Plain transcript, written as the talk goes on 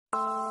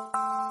I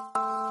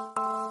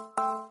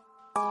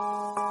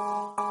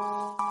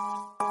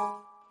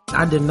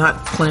did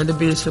not plan to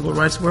be a civil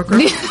rights worker,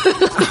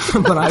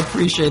 but I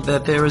appreciate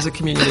that there is a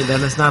community that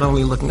is not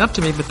only looking up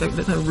to me, but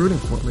they're rooting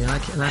for me. And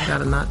I've got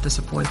to not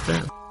disappoint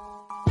them.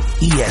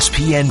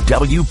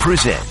 ESPNW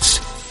presents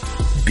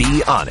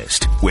Be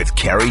Honest with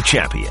Cari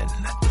Champion.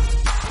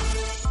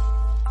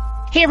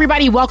 Hey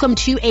everybody, welcome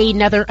to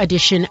another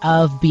edition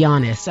of Be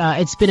Honest.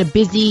 It's been a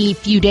busy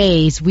few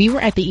days. We were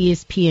at the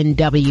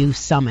ESPNW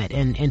Summit,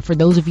 and for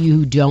those of you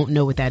who don't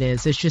know what that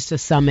is, it's just a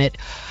summit.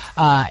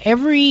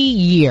 Every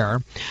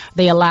year,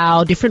 they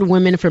allow different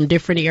women from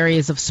different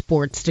areas of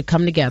sports to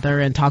come together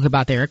and talk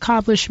about their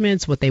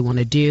accomplishments, what they want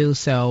to do.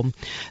 So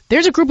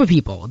there's a group of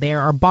people. There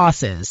are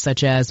bosses,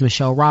 such as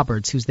Michele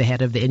Roberts, who's the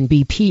head of the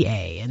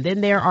NBPA. And then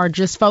there are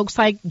just folks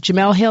like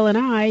Jemele Hill and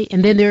I,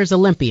 and then there's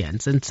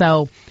Olympians. And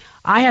so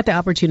I had the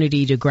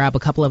opportunity to grab a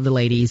couple of the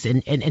ladies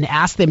and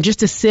ask them just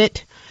to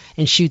sit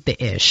and shoot the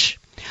ish.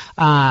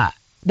 That's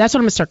what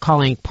I'm going to start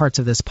calling parts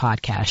of this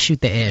podcast, shoot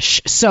the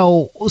ish.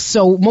 So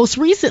most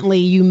recently,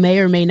 you may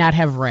or may not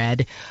have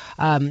read,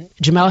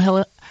 Jemele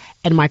Hill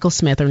and Michael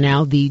Smith are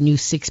now the new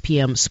 6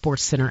 p.m.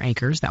 Sports Center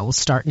anchors that will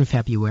start in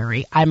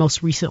February. I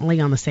most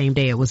recently, on the same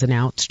day it was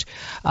announced,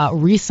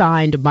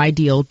 re-signed my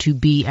deal to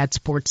be at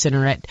Sports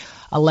Center at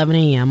 11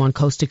 a.m. on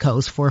Coast to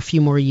Coast for a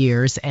few more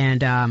years.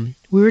 And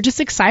we were just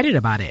excited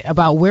about it,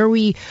 about where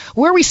we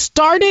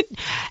started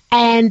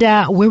and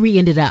where we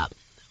ended up.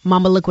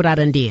 Mama, look what I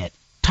done did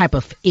type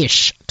of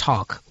ish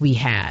talk we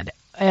had.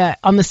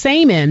 On the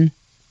same end,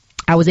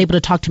 I was able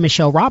to talk to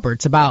Michele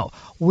Roberts about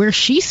where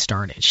she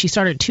started. She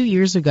started 2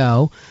 years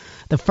ago,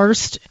 the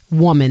first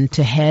woman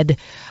to head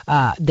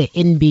the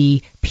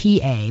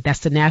NBPA. That's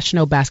the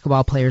National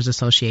Basketball Players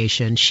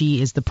Association.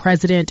 She is the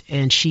president,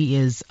 and she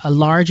is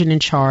large and in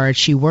charge.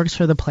 She works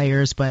for the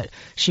players, but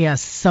she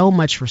has so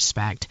much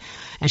respect.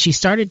 And she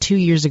started 2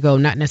 years ago,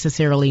 not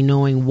necessarily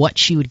knowing what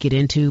she would get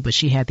into, but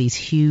she had these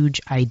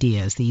huge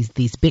ideas,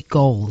 these big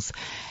goals.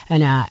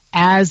 And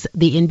as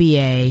the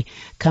NBA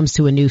comes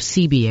to a new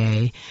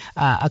CBA,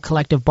 a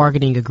collective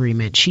bargaining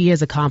agreement, she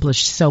has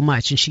accomplished so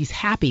much, and she's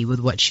happy with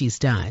what she's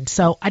done.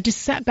 So I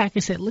just sat back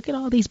and said, look at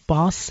all these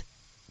boss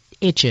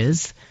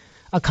itches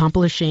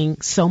accomplishing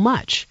so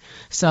much.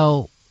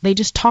 So they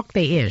just talk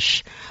they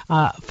ish.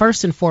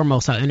 First and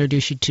foremost, I'll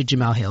introduce you to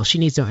Jemele Hill. She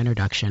needs no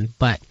introduction,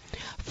 but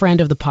friend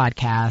of the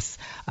podcast.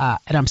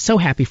 And I'm so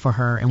happy for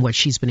her and what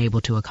she's been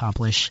able to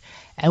accomplish.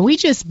 And we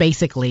just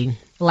basically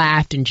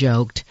laughed and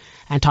joked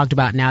and talked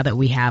about now that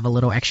we have a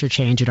little extra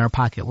change in our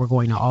pocket, we're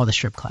going to all the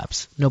strip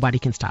clubs. Nobody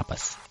can stop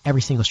us.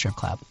 Every single strip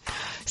club.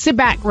 Sit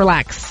back,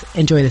 relax,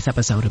 enjoy this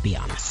episode of Be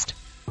Honest.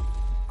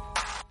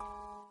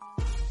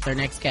 Our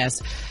next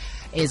guest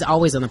is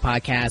always on the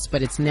podcast,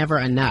 but it's never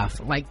enough.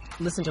 Like,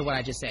 listen to what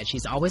I just said.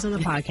 She's always on the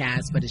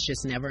podcast, but it's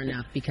just never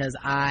enough because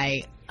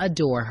I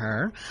adore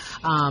her.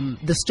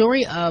 The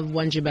story of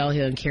one Jemele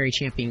Hill and Cari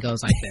Champion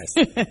goes like this.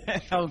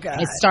 Oh,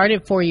 God. It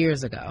started 4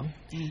 years ago.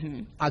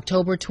 Mm-hmm.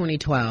 October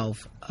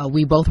 2012.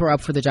 We both were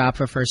up for the job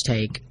for First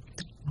Take.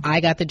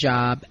 I got the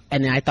job,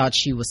 and I thought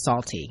she was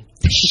salty.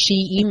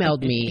 She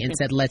emailed me and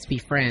said, let's be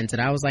friends.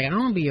 And I was like, I don't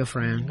want to be your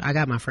friend. I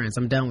got my friends.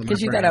 I'm done with my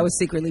friends. Because you thought I was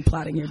secretly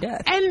plotting your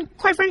death. And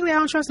quite frankly, I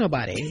don't trust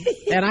nobody.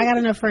 And I got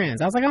enough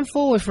friends. I was like, I'm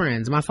full with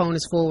friends. My phone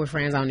is full with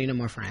friends. I don't need no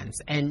more friends.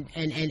 And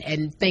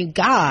thank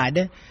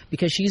God,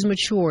 because she's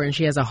mature and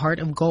she has a heart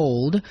of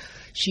gold,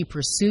 she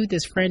pursued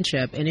this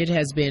friendship, and it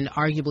has been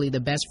arguably the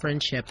best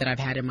friendship that I've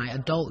had in my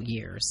adult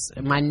years.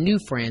 My new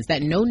friends,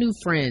 that no new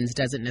friends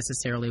doesn't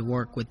necessarily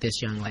work with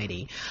this young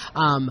lady.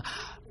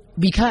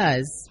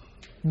 Because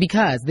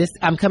this,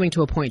 I'm coming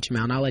to a point,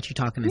 Jemele, and I'll let you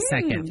talk in a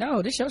second.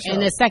 No, this your show.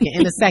 In a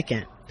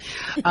second.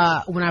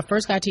 When I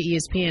first got to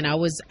ESPN,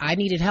 I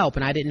needed help,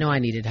 and I didn't know I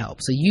needed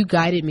help. So you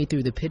guided me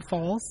through the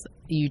pitfalls.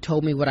 You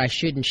told me what I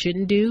should and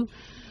shouldn't do.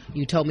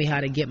 You told me how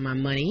to get my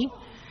money.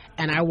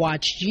 And I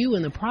watched you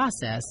in the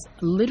process,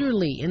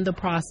 literally in the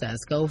process,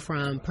 go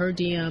from per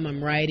diem,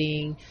 I'm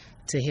writing,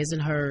 to his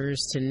and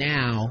hers, to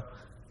now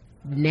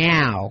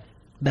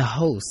the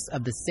host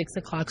of the 6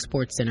 o'clock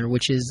Sports Center,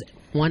 which is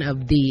one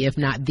of the, if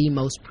not the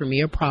most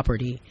premier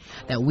property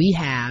that we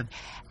have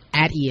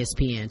at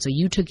ESPN. So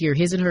you took your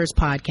His and Hers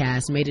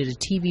podcast, made it a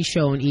TV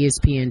show on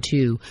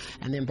ESPN2,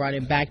 and then brought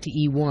it back to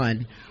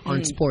E1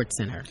 on Sports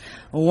Center.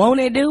 Won't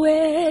he do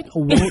it?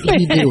 Won't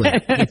he do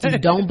it? If you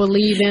don't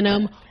believe in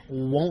him,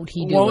 won't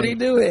he do it? Won't he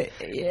do it?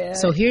 Yeah.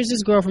 So here's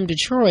this girl from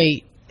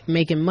Detroit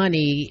making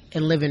money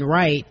and living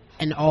right,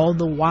 and all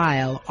the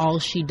while, all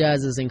she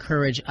does is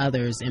encourage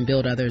others and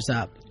build others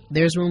up.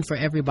 There's room for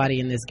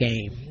everybody in this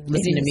game.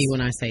 Listen to me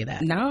when I say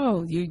that.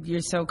 No, you're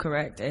so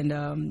correct. And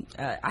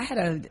I had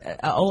an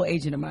old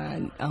agent of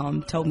mine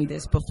told me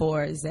this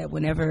before, is that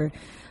whenever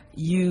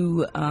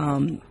you're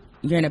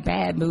in a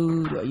bad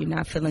mood or you're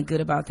not feeling good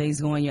about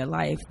things going in your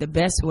life, the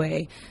best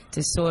way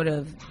to sort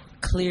of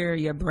clear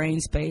your brain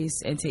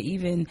space and to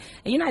even,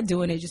 and you're not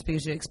doing it just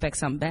because you expect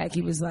something back.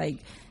 He was like,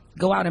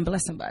 go out and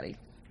bless somebody.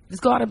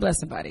 Just go out and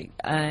bless somebody.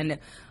 And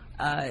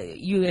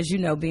you, as you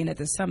know, being at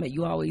the summit,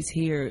 you always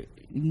hear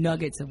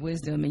nuggets of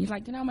wisdom, and you're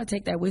like, I'm gonna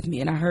take that with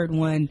me. And I heard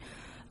one,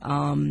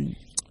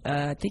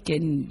 I think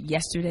in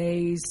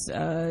yesterday's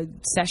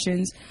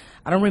sessions.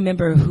 I don't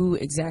remember who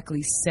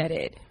exactly said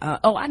it.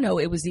 I know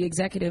it was the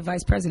executive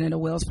vice president of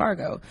Wells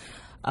Fargo.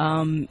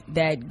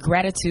 That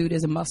gratitude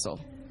is a muscle.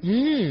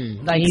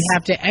 Like you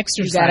have to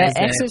exercise. You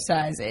gotta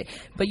exercise it.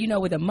 But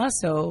with a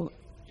muscle,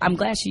 I'm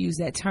glad she used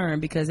that term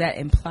because that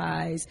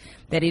implies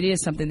that it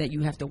is something that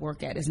you have to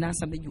work at. It's not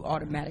something you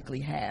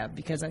automatically have,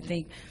 because I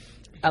think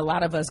a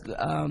lot of us,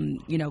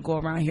 go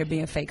around here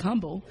being fake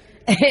humble,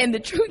 and the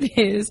truth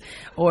is,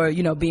 or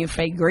being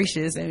fake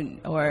gracious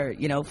or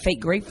fake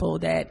grateful,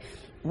 that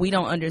we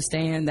don't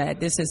understand that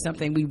this is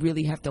something we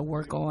really have to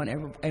work on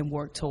and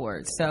work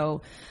towards.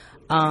 So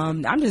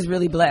I'm just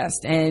really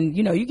blessed. And,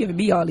 you giving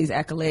me all these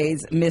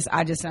accolades, Miss,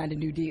 I just signed a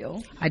new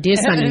deal. I did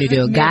sign a new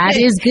deal. God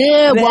is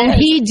good. Won't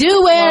he do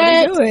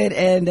it? Won't he do it?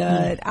 And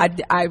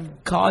I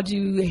called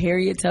you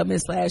Harriet Tubman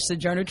 /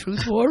 Sojourner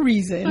Truth for a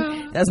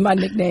reason. That's my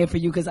nickname for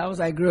you, because I was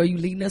like, girl, you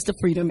leading us to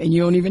freedom and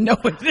you don't even know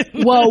it.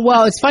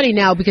 Well, it's funny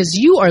now because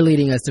you are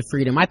leading us to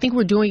freedom. I think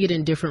we're doing it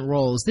in different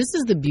roles. This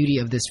is the beauty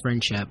of this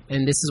friendship.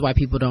 And this is why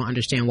people don't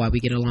understand why we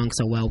get along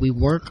so well. We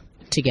work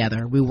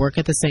together. We work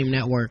at the same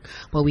network,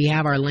 but we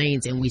have our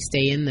lanes and we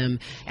stay in them,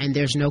 and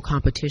there's no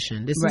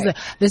competition. This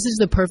is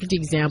the perfect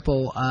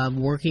example of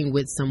working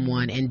with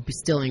someone and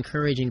still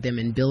encouraging them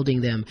and building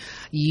them.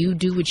 You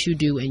do what you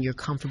do and you're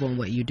comfortable in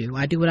what you do.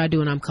 I do what I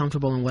do and I'm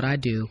comfortable in what I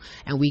do,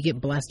 and we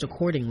get blessed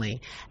accordingly.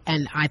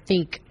 And I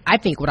think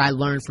what I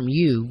learned from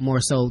you more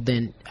so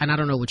than, and I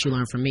don't know what you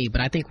learned from me,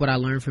 but I think what I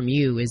learned from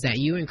you is that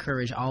you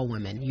encourage all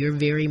women. You're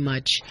very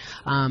much,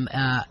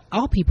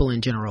 all people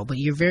in general, but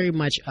you're very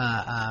much,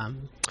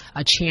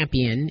 a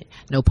champion,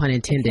 no pun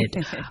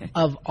intended,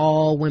 of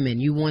all women.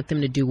 You want them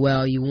to do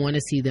well. You want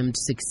to see them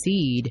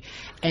succeed.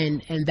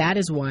 And that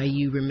is why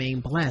you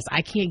remain blessed.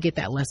 I can't get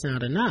that lesson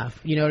out enough.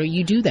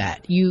 You do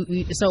that.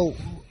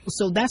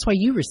 So that's why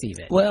you receive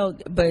it. Well,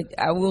 but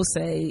I will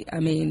say,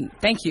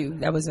 thank you.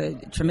 That was a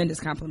tremendous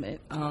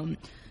compliment.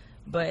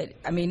 But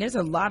there's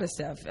a lot of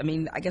stuff.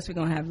 I guess we're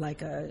going to have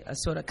like a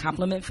sort of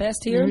compliment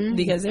fest here,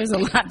 because there's a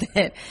lot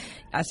that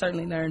I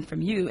certainly learned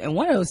from you. And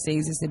one of those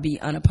things is to be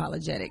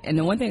unapologetic. And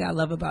the one thing I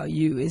love about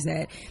you is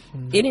that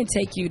it didn't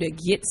take you to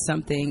get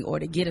something or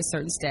to get a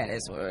certain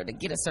status or to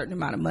get a certain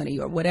amount of money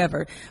or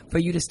whatever for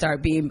you to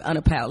start being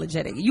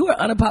unapologetic. You were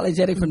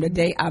unapologetic from the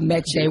day I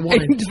met you. Day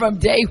one. From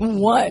day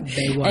one.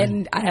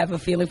 And I have a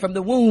feeling from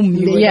the womb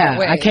you were that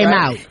way, I came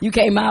out. You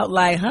came out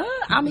like,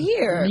 I'm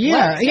here.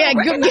 Yeah. What? Yeah.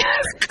 Good.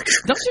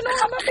 Don't you know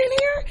I'm up in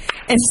here?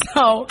 And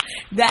so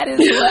that is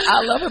what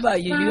I love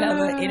about you. You have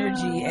an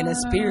energy and a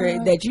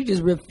spirit that you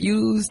just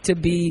refuse to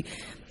be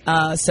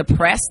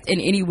suppressed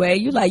in any way.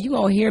 You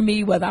gonna hear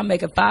me whether I'm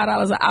making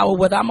 $5 an hour,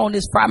 whether I'm on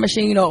this fry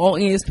machine or on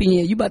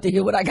ESPN. You about to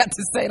hear what I got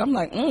to say. And I'm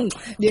like, go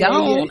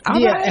on.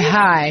 Right.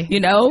 Hi.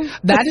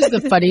 That is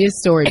the funniest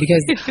story,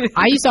 because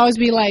I used to always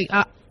be like,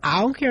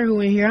 I don't care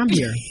who in here, I'm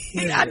here.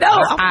 I know.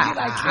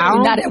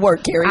 I'm not at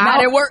work, Cari.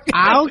 Not at work.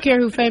 I don't care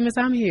who famous,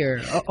 I'm here.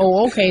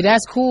 Oh, okay,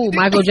 that's cool.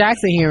 Michael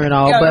Jackson here and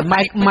all, but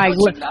Mike,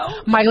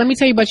 let me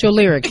tell you about your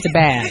lyrics to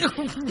Bad.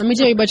 Let me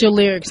tell you about your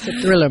lyrics to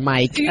Thriller,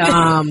 Mike.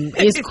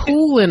 It's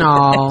cool and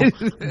all,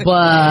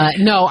 but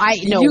you know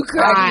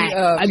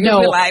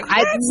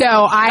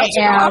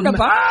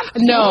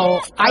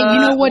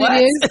what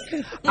it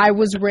is? I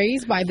was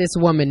raised by this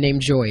woman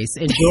named Joyce,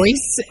 and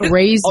Joyce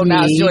raised me.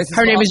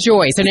 Her name is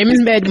Joyce. Her name is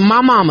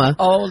my mama.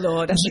 Oh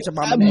Lord, that's what your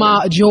mama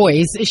name.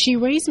 Joyce. She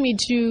raised me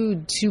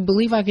to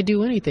believe I could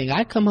do anything.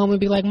 I'd come home and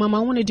be like, Mom, I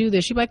want to do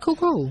this. She'd be like,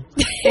 cool.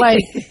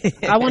 Like,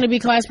 I want to be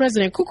class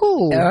president.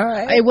 Cool. All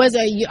right. It was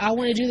I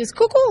want to do this.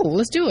 Cool.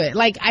 Let's do it.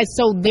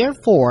 So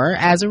therefore,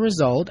 as a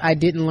result, I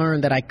didn't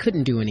learn that I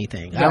couldn't do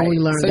anything. Right. I only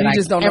learned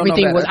that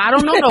everything was. I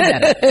don't know no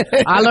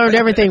better. I learned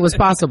everything was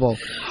possible.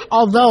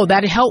 Although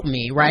that helped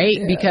me, right?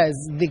 Yeah.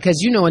 Because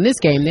in this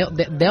game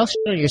they'll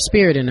shit on your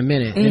spirit in a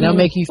minute, and they'll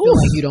make you feel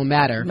like you don't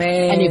matter.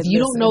 Man, and if you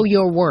don't know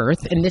your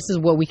worth, and this is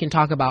what we can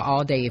talk about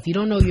all day, if you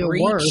don't know your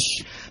worth,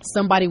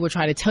 somebody will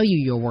try to tell you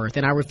your worth,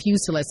 and I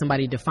refuse to let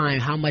somebody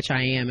define how much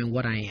I am and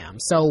what I am.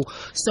 So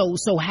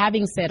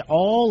having said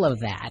all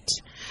of that,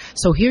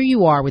 so here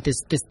you are with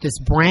this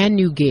brand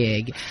new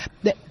gig,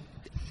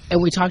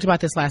 and we talked about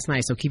this last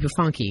night. So keep it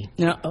funky.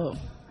 No.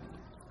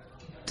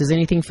 Does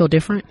anything feel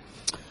different?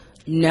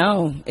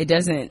 No, it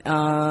doesn't.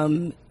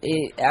 I'm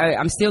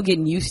still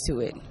getting used to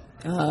it.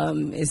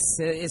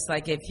 It's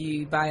like if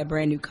you buy a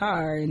brand new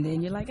car and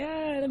then you're like,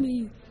 let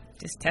me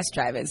just test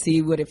drive it and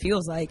see what it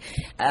feels like.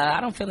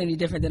 I don't feel any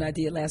different than I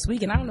did last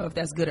week, and I don't know if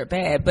that's good or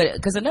bad. But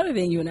because another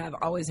thing you and I have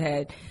always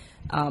had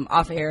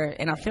off air,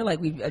 and I feel like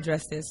we've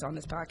addressed this on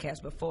this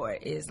podcast before,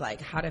 is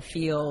like how to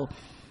feel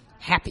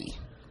happy.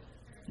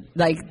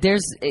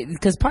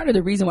 Because part of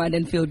the reason why I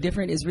didn't feel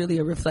different is really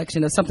a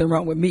reflection of something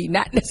wrong with me,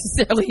 not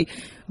necessarily.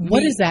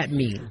 What does that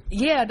mean?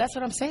 Yeah, that's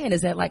what I'm saying.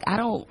 Is that I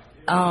don't.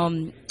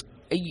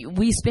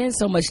 We spend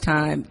so much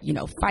time,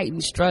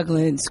 fighting,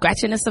 struggling,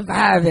 scratching and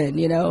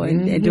surviving,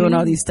 and doing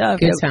all these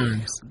stuff. Good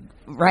times.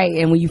 Right.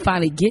 And when you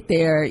finally get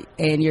there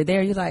and you're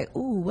there, you're like,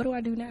 ooh, what do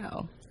I do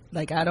now?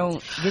 Like, I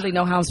don't really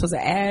know how I'm supposed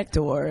to act,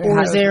 or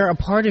is there a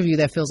part of you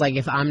that feels like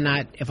if I'm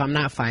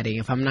not fighting,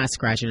 if I'm not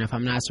scratching, if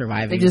I'm not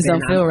surviving, it just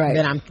don't feel right.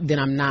 Then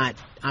I'm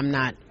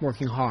not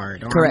working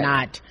hard, or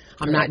Correct.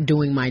 I'm not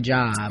doing my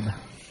job.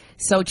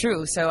 So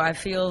true. So I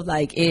feel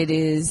like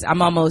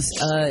I'm almost,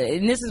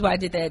 and this is why I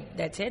did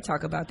that TED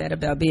talk about that,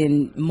 about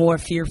being more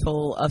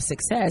fearful of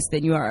success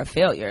than you are of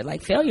failure.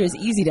 Like, failure is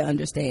easy to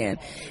understand,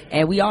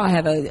 and we all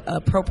have a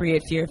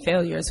appropriate fear of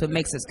failure, so it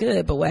makes us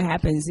good. But what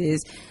happens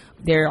is,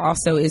 there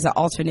also is an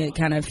alternate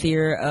kind of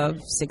fear of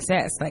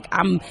success. Like,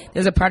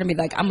 there's a part of me,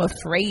 like, I'm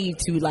afraid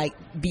to, like,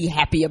 be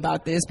happy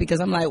about this,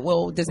 because I'm like,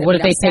 well, what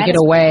if they take it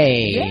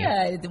away?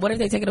 Yeah. What if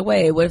they take it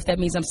away? What if that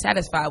means I'm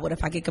satisfied? What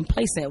if I get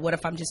complacent? What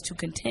if I'm just too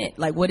content?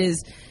 Like, what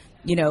is,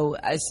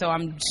 so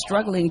I'm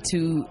struggling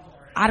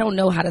I don't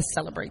know how to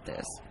celebrate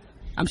this.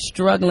 I'm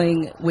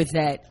struggling with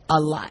that a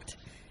lot.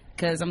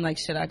 Because I'm like,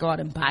 should I go out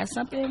and buy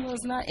something? Well,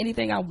 it's not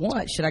anything I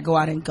want. Should I go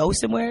out and go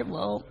somewhere?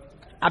 Well,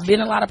 I've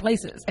been a lot of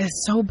places.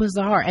 It's so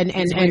bizarre, and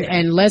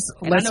let's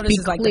I know this be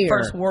is like clear. the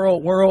first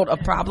world of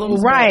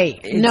problems, right?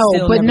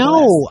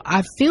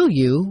 I feel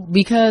you,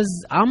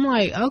 because I'm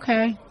like,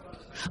 okay,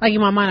 like in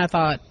my mind I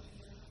thought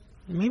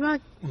maybe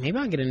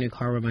I'll get a new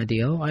car with my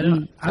deal.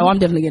 I'm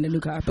definitely getting a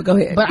new car, but go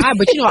ahead. But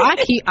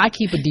I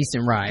keep a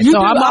decent ride, so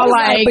I'm all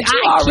like,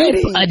 I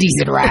keep a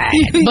decent ride,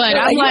 but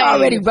I'm like, you're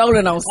already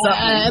rolling on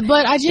something.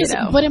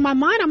 But in my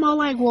mind I'm all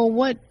like, well,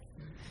 what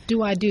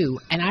do I do?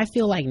 And I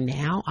feel like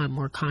now I'm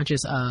more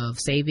conscious of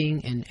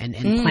saving and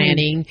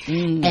planning,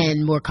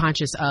 and more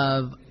conscious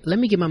of, let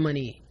me get my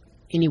money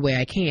any way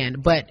I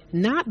can, but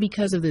not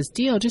because of this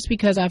deal, just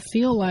because I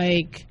feel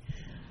like,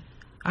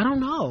 I don't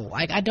know,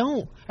 like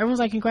everyone's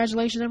like,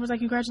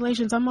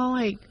 congratulations. I'm all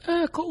like,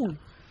 cool,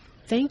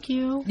 thank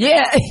you.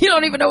 Yeah, you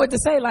don't even know what to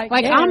say.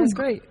 That's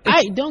great.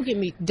 Don't get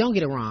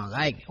it wrong.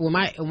 Like, when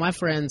my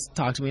friends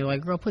talk to me,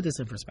 like, girl, put this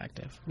in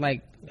perspective.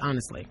 Like,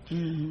 honestly.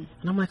 Mm-hmm.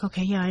 And I'm like,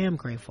 okay, yeah, I am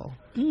grateful.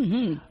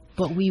 Mm-hmm.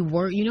 But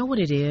you know what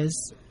it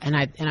is? And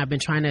I've been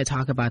trying to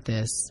talk about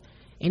this.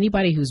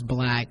 Anybody who's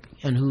black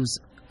and who's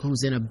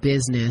in a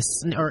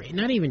business, or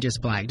not even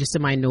just black, just a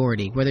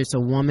minority, whether it's a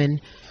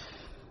woman,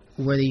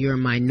 whether you're a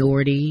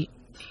minority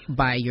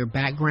by your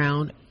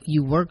background,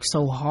 you work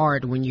so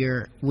hard when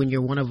you're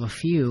one of a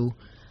few,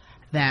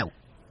 that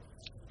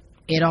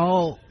it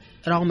all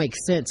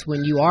makes sense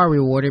when you are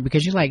rewarded,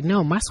 because you're like,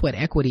 no, my sweat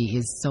equity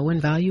is so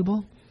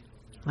invaluable.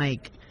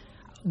 Like,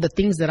 the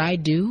things that I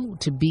do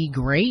to be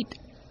great,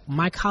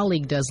 my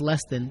colleague does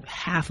less than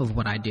half of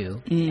what I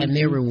do, and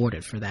they're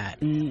rewarded for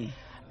that.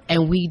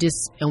 And we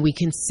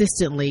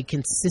consistently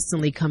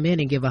come in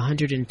and give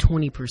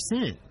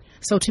 120%.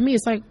 So to me,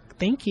 it's like,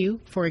 thank you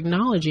for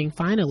acknowledging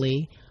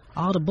finally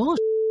all the bullshit.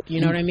 You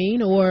know what I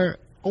mean? Or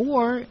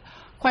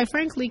quite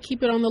frankly,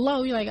 keep it on the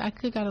low. You're like, I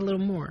could got a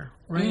little more,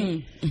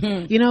 right?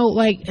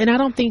 Mm-hmm. And I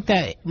don't think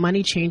that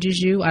money changes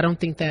you. I don't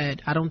think that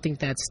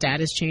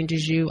status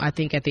changes you. I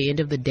think at the end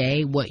of the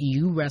day, what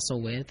you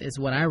wrestle with is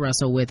what I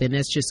wrestle with, and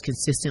that's just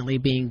consistently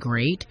being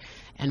great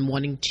and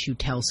wanting to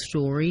tell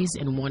stories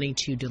and wanting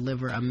to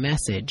deliver a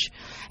message.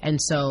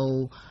 And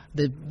so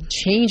the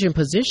change in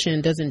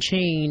position doesn't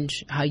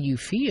change how you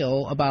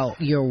feel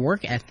about your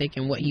work ethic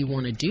and what you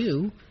want to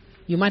do.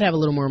 You might have a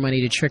little more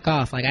money to trick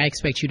off. Like, I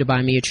expect you to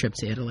buy me a trip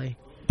to Italy.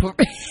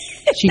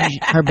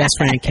 Her best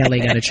friend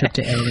Kelly got a trip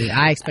to Italy.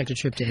 I expect a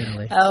trip to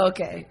Italy. Oh,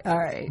 okay. All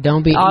right. I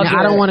don't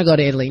want to go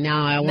to Italy.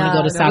 Now I want to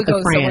go to south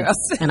of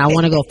France, and I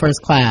want to go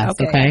first class.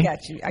 Okay. I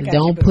got you.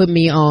 Don't put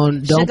me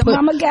on. Don't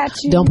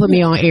put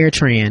me on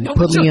AirTran.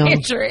 Put me on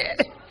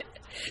AirTran.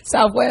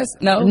 Southwest?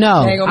 No,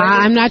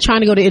 I'm not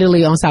trying to go to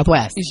Italy on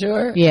Southwest. You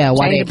sure? Yeah.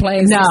 Why they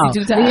planes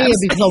 62 times? Yeah,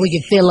 because we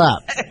can fill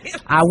up.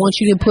 I want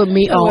you to put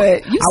me on.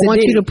 I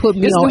want you to put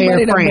me on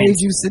Air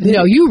France.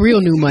 No, you real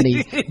new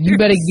money. You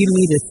better give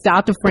me the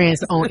south of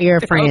France on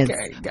Air France,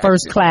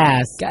 first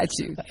class. Got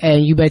you.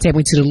 And you better take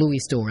me to the Louis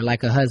store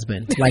like a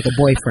husband, like a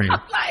boyfriend. I'm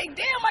like,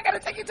 damn, I gotta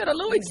take you to the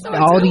Louis store.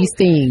 All these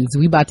things,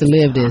 we about to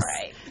live this.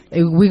 Right.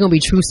 We're gonna be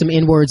true some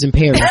N-words in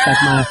Paris,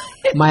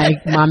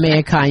 like my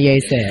man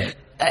Kanye said.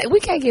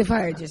 We can't get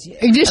fired just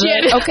yet.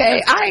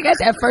 Okay, I ain't got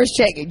that first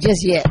check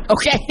just yet.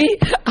 Okay,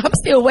 I'm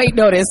still waiting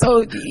on it. So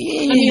let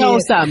me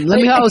hold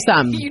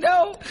something. You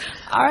know,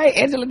 all right,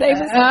 Angela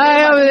Davis. Get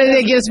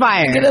us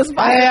fired.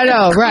 I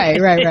know, right.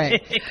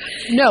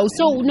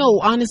 No,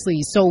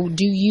 honestly. So,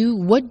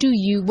 what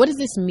does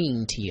this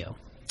mean to you?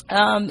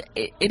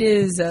 It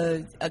is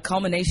a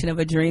culmination of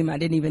a dream I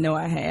didn't even know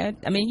I had.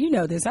 I mean, you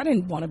know this. I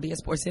didn't want to be a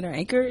sports center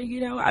anchor.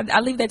 You know,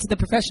 I leave that to the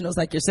professionals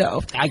like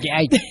yourself.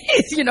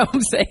 You know what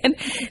I'm saying?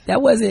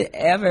 That wasn't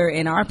ever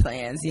in our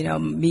plans. You know,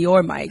 me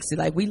or Mike's.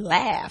 Like, we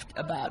laughed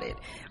about it,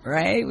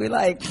 right? We're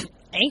like,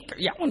 Anchor.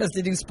 Y'all want us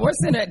to do Sports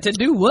Center to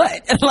do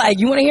what? Like,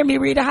 you want to hear me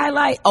read a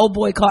highlight? Oh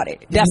boy, caught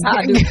it. That's how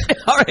I do it.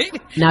 All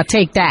right. Now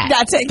take that.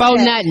 Now take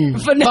Faux that. nothing.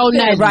 For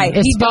nothing. Right.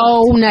 It's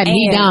faux nothing.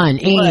 He done.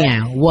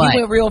 And what? He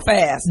went real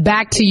fast.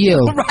 Back to you.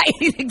 Right.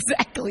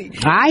 Exactly.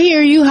 I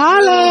hear you.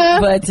 Holla.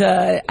 But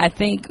I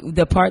think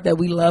the part that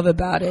we love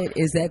about it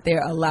is that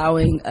they're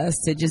allowing us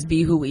to just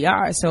be who we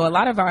are. So a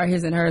lot of our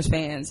His and Hers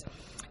fans.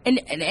 And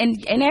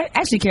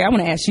actually, Cari, I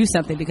want to ask you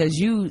something because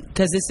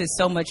this is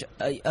so much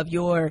of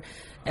your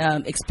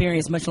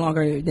experience, much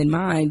longer than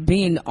mine,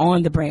 being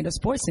on the brand of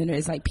Sports Center.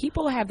 It's like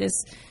people have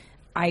this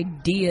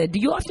idea. Do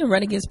you often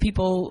run against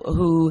people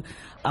who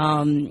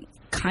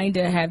kind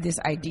of have this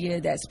idea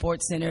that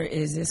Sports Center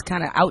is this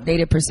kind of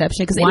outdated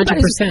perception? Because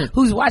anybody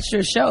who's watched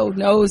your show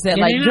knows that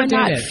you're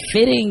not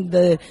fitting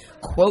the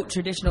quote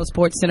traditional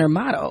Sports Center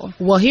model.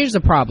 Well, here's the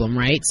problem,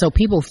 right? So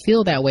people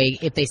feel that way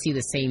if they see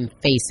the same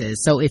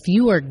faces. So if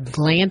you are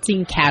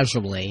glancing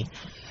casually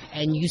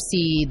and you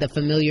see the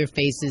familiar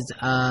faces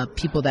of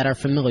people that are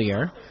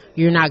familiar,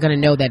 you're not going to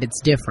know that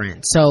it's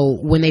different. So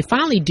when they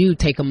finally do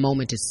take a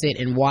moment to sit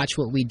and watch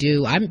what we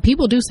do,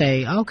 people do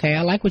say, okay,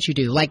 I like what you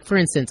do. Like, for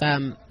instance,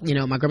 my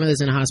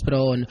grandmother's in a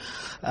hospital, and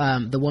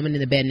the woman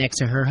in the bed next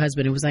to her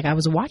husband, it was like, I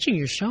was watching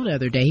your show the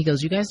other day. He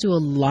goes, you guys do a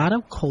lot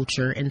of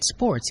culture and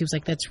sports. He was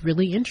like, that's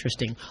really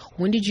interesting.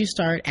 When did you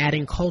start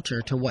adding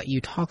culture to what you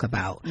talk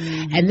about?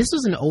 Mm-hmm. And this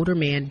was an older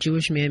man,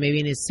 Jewish man,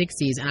 maybe in his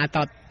 60s, and I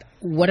thought,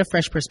 what a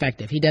fresh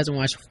perspective. He doesn't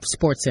watch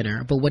Sports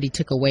Center, but what he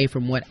took away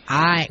from what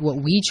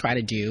we try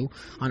to do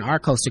on our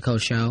Coast to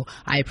Coast show,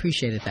 I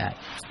appreciated that.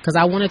 Because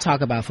I want to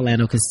talk about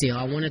Philando Castile.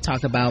 I want to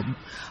talk about,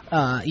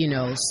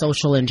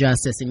 social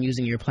injustice and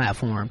using your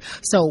platform.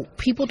 So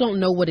people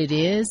don't know what it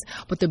is,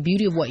 but the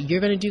beauty of what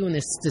you're going to do in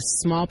this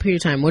small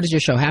period of time. What is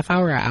your show, half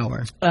hour or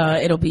hour?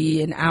 It'll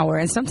be an hour,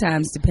 and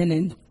sometimes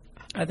depending,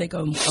 I think,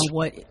 on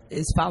what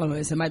is following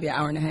us, it might be an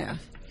hour and a half.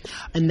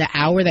 And the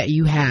hour that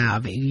you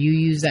have, you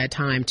use that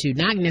time to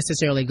not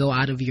necessarily go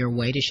out of your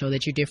way to show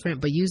that you're different,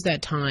 but use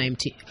that time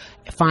to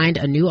find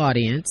a new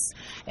audience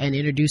and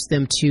introduce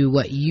them to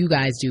what you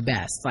guys do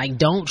best. Like,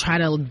 don't try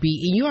to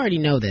be, and you already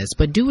know this,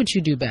 but do what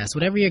you do best,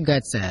 whatever your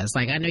gut says.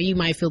 Like, I know you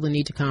might feel the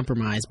need to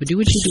compromise, but do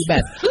what you do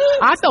best.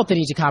 I felt the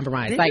need to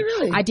compromise.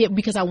 Really? I did,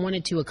 because I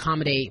wanted to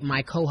accommodate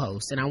my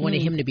co-host and I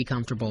wanted him to be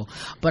comfortable.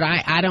 But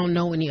I don't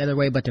know any other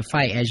way but to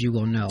fight, as you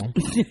will know.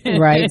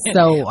 Right?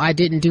 So I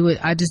didn't do it.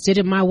 I just did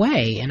it my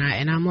way, and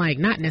I'm like,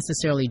 not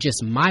necessarily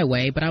just my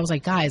way, but I was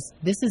like, guys,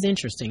 this is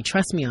interesting.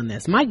 Trust me on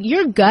this.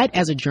 Your gut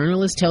as a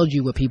journalist tells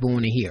you what people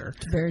want to hear.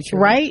 Very true.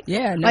 Right?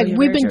 Yeah. No, like,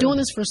 we've been doing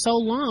this for so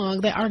long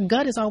that our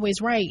gut is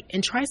always right,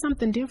 and try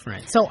something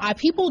different. So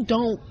people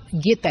don't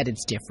get that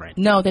it's different.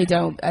 No, they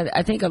don't.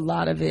 I think a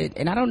lot of it,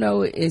 and I don't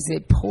know, is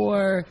it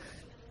poor,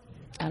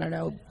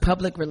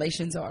 public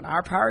relations on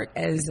our part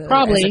as a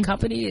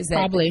company? Is that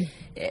probably,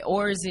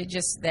 or is it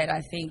just that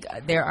I think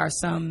there are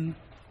some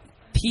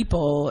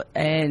people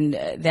and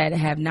that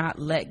have not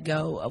let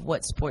go of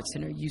what Sports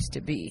Center used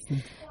to be.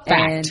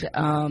 Fact.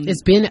 And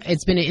it's been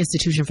an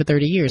institution for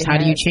 30 years. How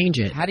do you change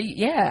it? I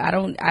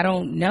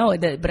don't know,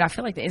 but I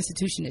feel like the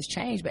institution has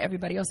changed, but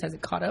everybody else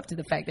hasn't caught up to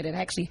the fact that it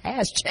actually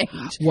has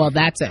changed. Well,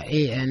 that's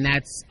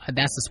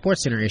a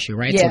Sports Center issue,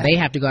 right? Yeah. So they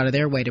have to go out of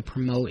their way to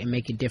promote and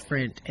make it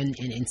different and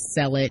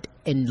sell it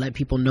and let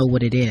people know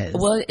what it is.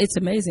 Well, it's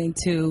amazing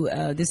too.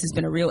 This has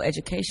been a real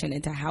education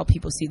into how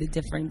people see the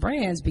different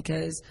brands,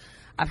 because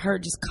I've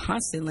heard just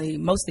constantly,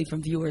 mostly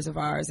from viewers of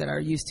ours that are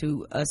used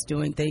to us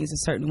doing things a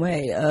certain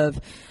way, of,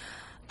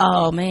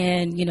 oh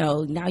man,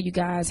 now you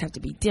guys have to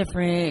be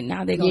different.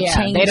 Now they're going to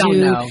change they don't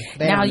you. Know.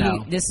 They now don't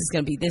know. This is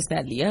going to be this, that,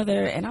 and the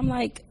other. And I'm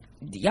like,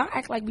 y'all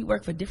act like we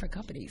work for different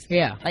companies.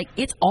 Yeah. Like,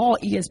 it's all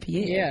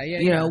ESPN. Yeah.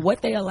 You know,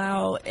 what they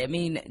allow, I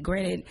mean,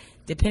 granted,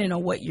 depending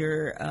on what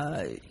your,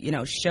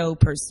 show,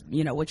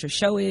 what your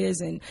show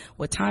is and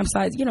what time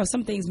size,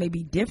 some things may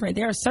be different.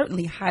 There are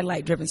certainly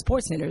highlight-driven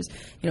sports centers,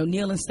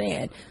 Neil and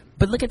Stan.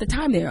 But look at the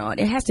time they're on.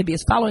 It has to be.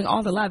 It's following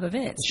all the live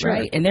events, sure.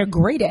 right? And they're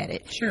great at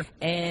it. Sure.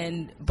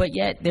 But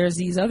yet there's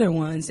these other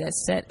ones that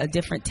set a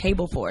different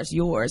table for us.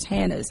 Yours,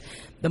 Hannah's,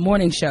 the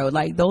morning show.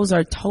 Like, those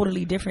are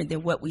totally different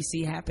than what we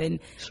see happen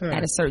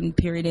at a certain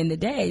period in the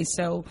day.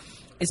 So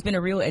it's been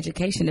a real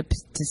education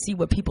to see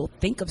what people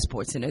think of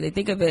Sports Center. They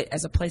think of it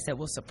as a place that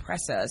will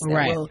suppress us,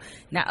 that will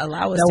not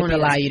allow us That to won't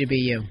allow you to be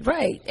you.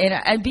 Right.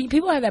 And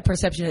people have that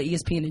perception of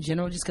ESPN in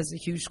general just because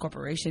it's a huge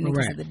corporation and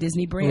because of the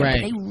Disney brand.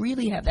 Right. But they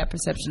really have that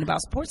perception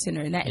about Sports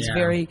Center, and that is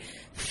very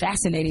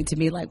fascinating to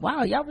me. Like,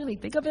 wow, y'all really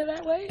think of it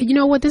that way? You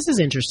know what? This is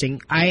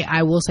interesting.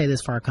 I will say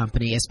this for our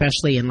company,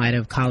 especially in light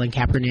of Colin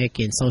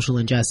Kaepernick and social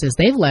injustice.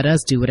 They've let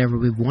us do whatever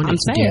we wanted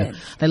to do.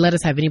 They let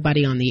us have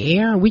anybody on the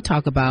air. We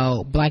talk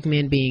about black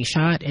men being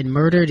shot and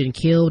murdered and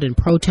killed and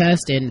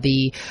protest and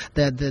the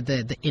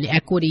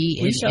inequity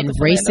and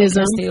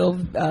racism. Still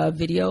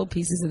video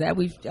pieces of that.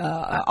 We've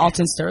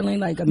Alton Sterling.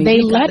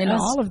 They let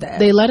us all of that.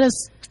 They let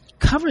us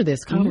cover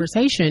this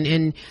conversation,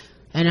 and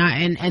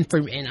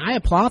I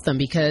applaud them,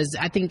 because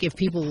I think if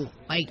people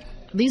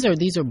these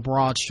are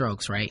broad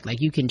strokes, right? Like,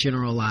 you can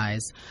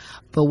generalize,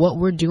 but what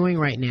we're doing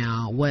right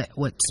now,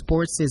 what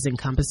sports is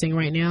encompassing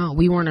right now,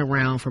 we weren't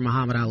around for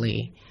Muhammad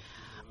Ali,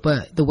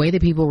 but the way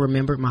that people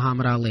remembered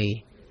Muhammad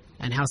Ali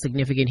and how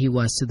significant he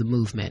was to the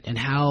movement, and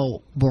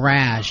how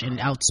brash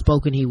and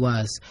outspoken he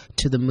was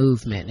to the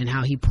movement, and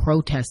how he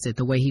protested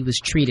the way he was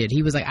treated.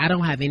 He was like, I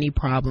don't have any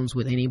problems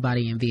with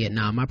anybody in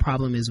Vietnam. My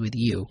problem is with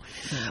you.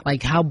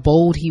 Like, how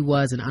bold he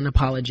was and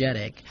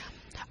unapologetic.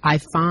 I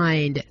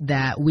find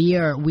that we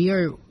are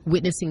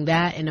witnessing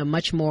that in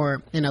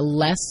a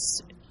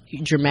less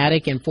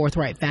dramatic and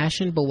forthright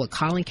fashion. But what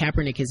Colin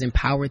Kaepernick has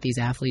empowered these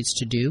athletes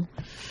to do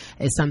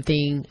is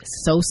something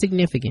so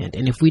significant.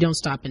 And if we don't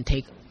stop and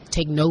take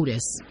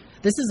notice,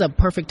 this is a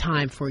perfect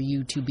time for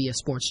you to be a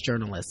sports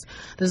journalist.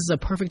 This is a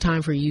perfect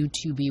time for you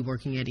to be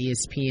working at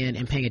ESPN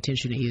and paying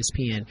attention to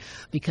ESPN,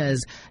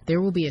 because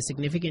there will be a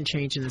significant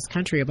change in this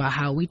country about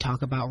how we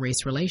talk about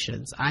race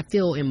relations. I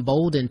feel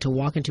emboldened to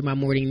walk into my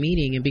morning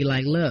meeting and be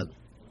like, look,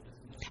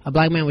 a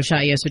black man was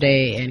shot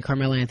yesterday and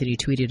Carmelo Anthony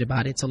tweeted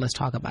about it, so let's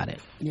talk about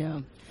it. Yeah.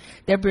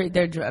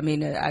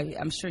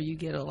 I'm sure you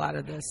get a lot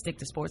of the stick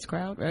to sports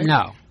crowd, right?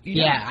 No.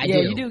 I do.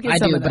 You do get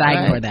some of that, but I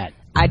right? ignore that.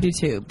 I do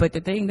too. But the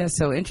thing that's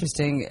so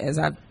interesting, as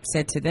I've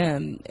said to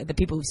them, the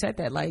people who said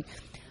that, like,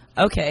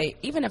 okay,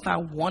 even if I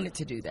wanted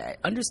to do that,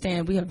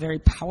 understand we have very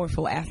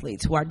powerful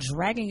athletes who are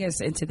dragging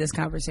us into this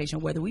conversation,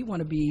 whether we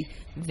want to be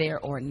there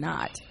or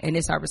not. And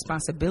it's our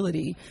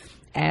responsibility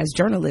as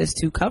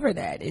journalists to cover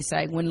that. It's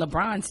like when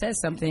LeBron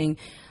says something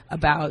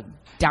about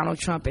Donald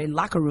Trump in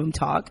locker room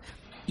talk,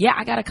 yeah,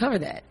 I got to cover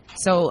that.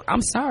 So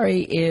I'm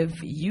sorry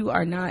if you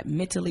are not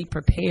mentally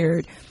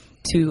prepared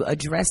to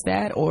address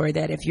that, or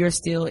that if you're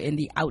still in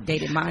the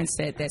outdated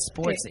mindset that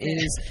sports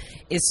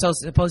is so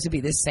supposed to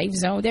be this safe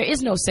zone. There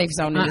is no safe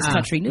zone in this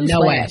country.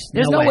 Newsflash.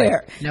 There's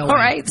nowhere. All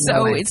right.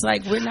 So it's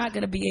like we're not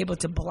going to be able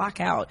to block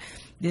out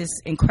this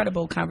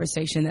incredible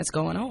conversation that's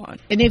going on.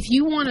 And if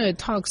you want to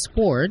talk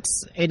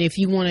sports, and if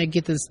you want to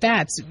get the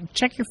stats,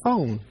 check your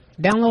phone.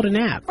 Download an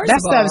app. That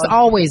stuff is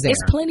always there.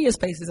 There's plenty of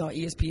spaces on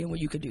ESPN where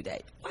you could do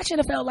that. Watch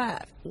NFL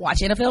Live. Watch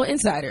NFL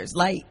Insiders.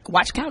 Like,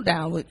 watch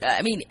Countdown.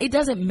 I mean, it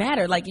doesn't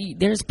matter. Like,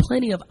 there's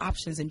plenty of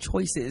options and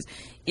choices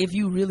if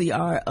you really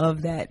are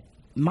of that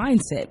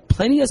mindset.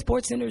 Plenty of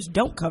sports centers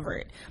don't cover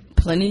it.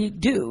 Plenty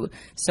do.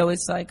 So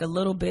it's like a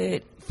little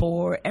bit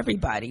for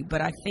everybody.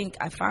 But I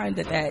find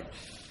that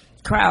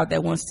crowd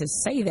that wants to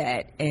say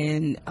that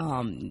and,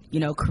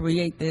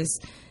 create this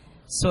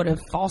sort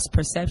of false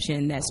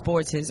perception that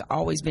sports has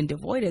always been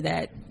devoid of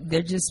that,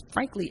 they're just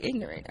frankly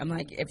ignorant. I'm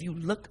like, if you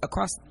look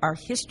across our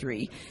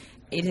history,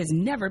 it has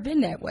never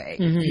been that way.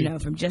 Mm-hmm.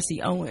 From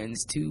Jesse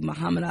Owens to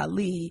Muhammad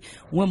Ali,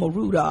 Wilma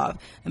Rudolph.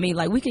 I mean,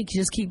 like, we could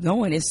just keep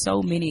going. There's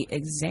so many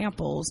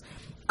examples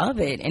of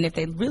it. And if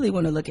they really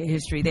want to look at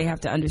history, they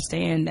have to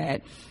understand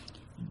that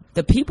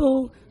the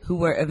people who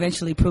were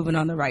eventually proven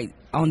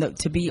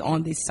to be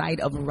on the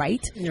side of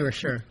right. Yeah,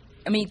 sure.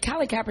 I mean,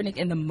 Colin Kaepernick,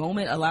 in the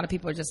moment, a lot of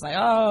people are just like,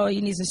 oh,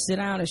 he needs to sit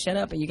down and shut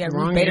up. And you got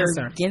Ruth Bader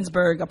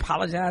Ginsburg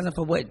apologizing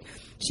for what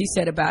she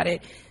said about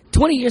it.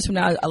 20 years from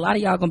now, a lot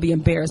of y'all going to be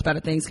embarrassed by the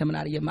things coming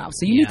out of your mouth.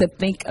 So you need to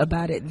think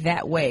about it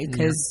that way.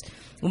 Because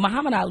when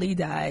Muhammad Ali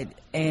died,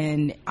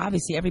 and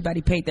obviously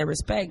everybody paid their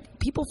respect,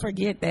 people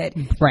forget that,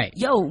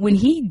 when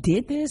he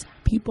did this,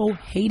 people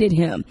hated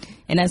him.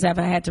 And as I've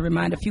had to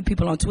remind a few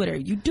people on Twitter,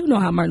 you do know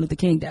how Martin Luther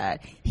King died.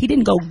 He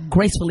didn't go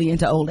gracefully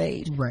into old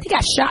age. Right. He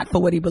got shot for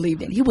what he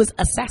believed in. He was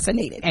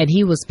assassinated. And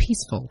he was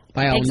peaceful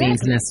by all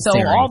means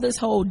necessary. So all this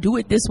whole do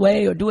it this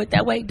way or do it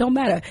that way, don't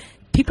matter.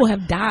 People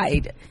have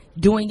died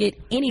doing it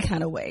any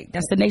kind of way.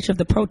 That's the nature of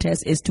the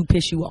protest, is to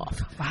piss you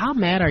off. Well, how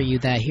mad are you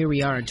that here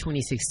we are in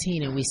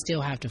 2016 and we still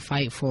have to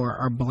fight for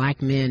our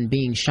black men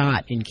being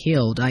shot and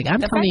killed? Like, I'm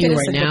telling you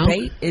right now, the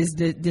debate is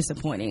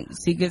disappointing.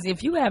 See, because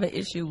if you have an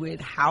issue with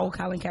how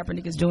Colin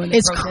Kaepernick is doing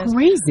the protest, it's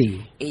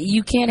crazy.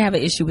 You can't have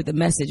an issue with the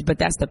message, but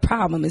that's the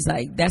problem. Is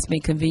like, that's been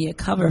convenient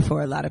cover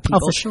for a lot of people.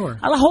 Oh, for sure.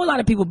 A whole lot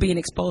of people being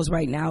exposed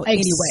right now.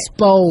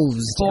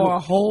 Exposed for a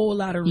whole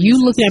lot of reasons.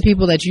 You looking at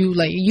people that you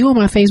like. You on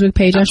my Facebook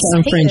page, I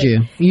should unfriend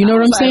you. You know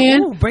what I'm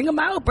saying? Ooh, bring them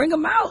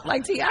out.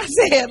 Like T.I.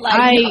 said,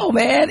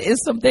 man,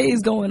 it's some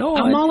things going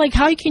on. I'm all like,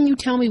 how can you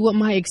tell me what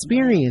my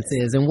experience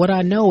is and what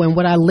I know and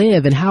what I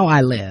live and how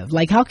I live?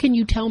 Like, how can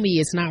you tell me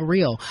it's not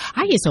real?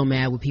 I get so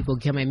mad when people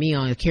come at me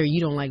on, Cari,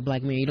 you don't like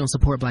black men, you don't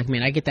support black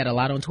men. I get that a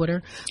lot on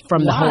Twitter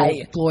from the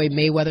whole Floyd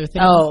Mayweather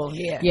thing. Oh,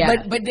 yeah.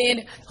 But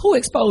then who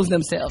exposed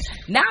themselves?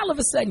 Now all of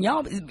a sudden,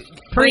 y'all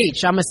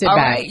preach. I'm gonna sit back.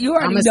 Right, you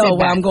already know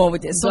where I'm going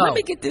with this. So let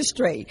me get this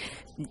straight.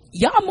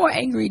 Y'all more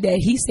angry that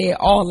he said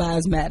all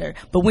lives matter,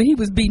 but when he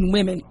was beating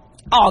women,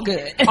 all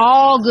good.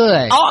 All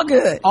good.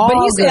 But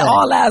he said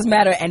all lives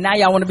matter, and now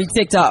y'all want to be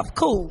ticked off.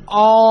 Cool.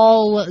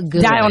 All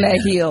good. Die on that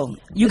hill.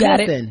 You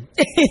got it.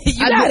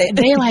 You got it.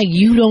 They like,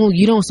 you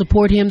don't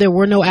support him. There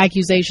were no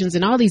accusations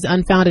and all these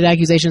unfounded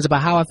accusations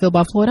about how I feel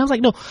about Floyd. I was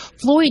like, no,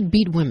 Floyd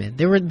beat women.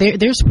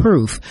 There's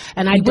proof,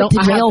 and he went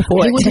to jail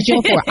for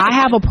it. I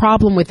have a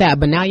problem with that.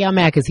 But now y'all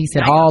mad because he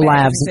said all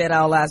lives. He said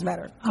all lives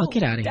matter. Oh,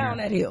 get out of here. Down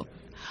that hill.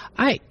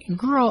 And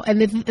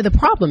the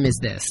problem is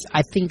this.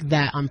 I think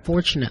that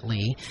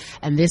unfortunately,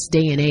 in this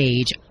day and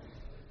age,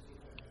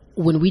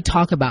 when we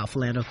talk about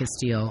Philando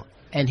Castile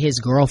and his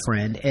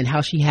girlfriend and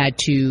how she had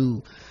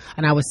to,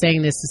 and I was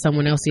saying this to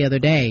someone else the other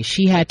day,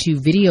 she had to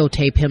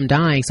videotape him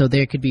dying so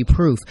there could be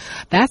proof.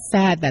 That's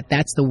sad that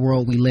that's the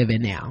world we live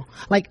in now.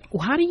 Like,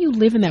 how do you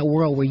live in that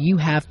world where you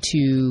have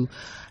to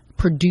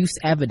produce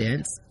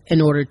evidence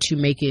in order to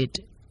make it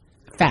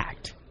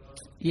fact?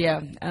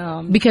 Yeah.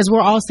 Because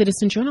we're all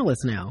citizen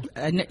journalists now.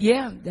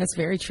 Yeah, that's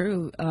very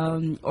true.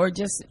 Or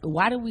just,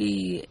 why do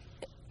we,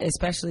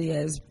 especially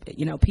as,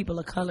 people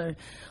of color,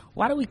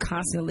 why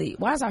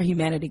is our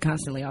humanity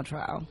constantly on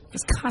trial?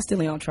 It's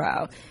constantly on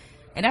trial.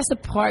 And that's the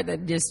part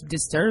that just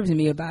disturbs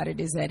me about it,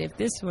 is that if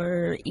this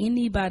were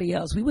anybody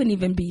else, we wouldn't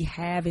even be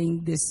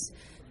having this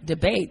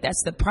debate.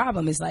 That's the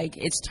problem. Is like,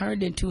 it's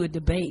turned into a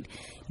debate.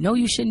 No,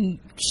 you shouldn't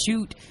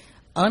shoot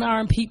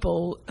unarmed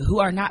people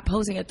who are not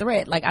posing a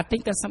threat. Like, I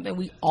think that's something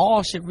we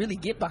all should really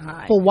get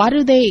behind. Well, why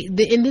do they?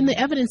 And then the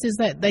evidence is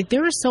that, like,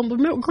 there are some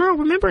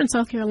remember in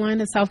South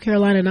Carolina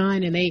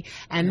 9, and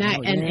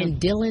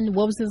Dylan,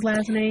 what was his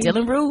last name?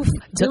 Dylan Roof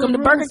took him to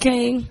Burger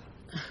King,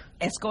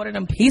 escorted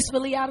him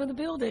peacefully out of the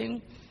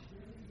building.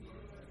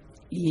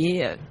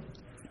 Yeah.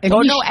 And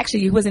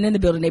actually, he wasn't in the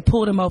building. They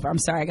pulled him over. I'm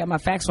sorry, I got my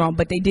facts wrong,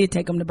 but they did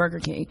take him to Burger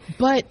King.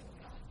 But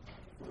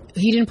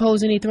he didn't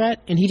pose any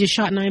threat, and he just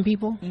shot 9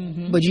 people.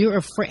 Mm-hmm. But you're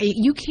afraid.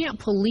 You can't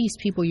police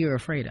people you're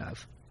afraid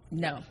of.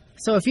 No.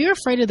 So if you're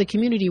afraid of the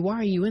community, why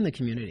are you in the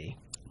community?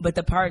 But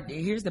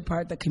here's the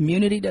part the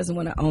community doesn't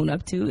want to own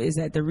up to, is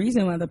that the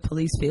reason why the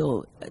police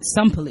feel,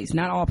 some police,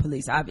 not all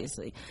police,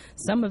 obviously,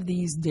 some of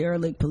these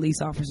derelict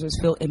police officers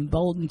feel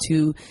emboldened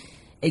to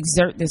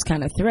exert this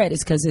kind of threat,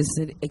 is because it's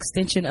an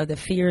extension of the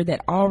fear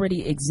that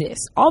already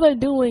exists. All they're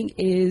doing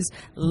is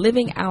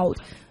living out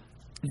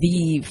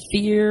the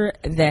fear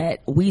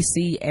that we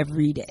see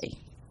every day.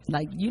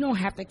 Like, you don't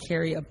have to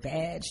carry a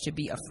badge to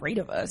be afraid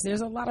of us.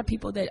 There's a lot of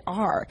people that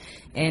are,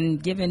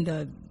 and given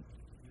the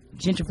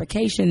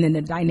gentrification and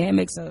the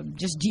dynamics of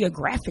just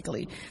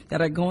geographically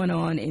that are going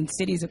on in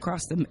cities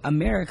across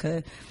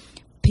America,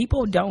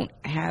 people don't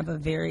have a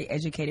very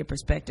educated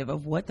perspective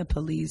of what the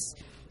police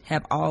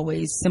have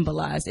always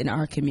symbolized in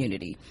our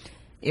community.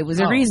 It was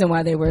a reason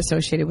why they were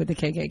associated with the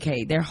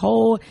KKK. Their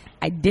whole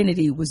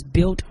identity was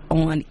built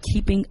on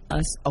keeping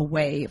us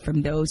away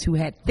from those who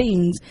had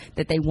things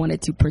that they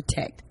wanted to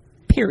protect,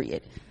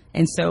 period.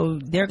 And so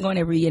they're going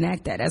to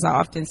reenact that. As I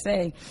often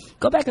say,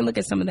 go back and look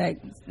at some of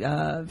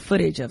that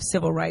footage of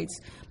civil rights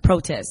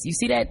protests. You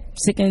see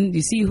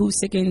you see who's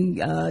sicking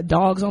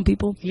dogs on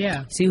people?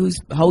 Yeah. See who's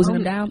hosing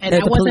them down? And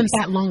that wasn't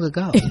that long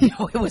ago.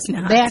 No, it was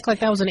not. They act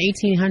like that was in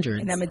 1800s.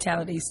 And that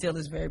mentality still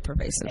is very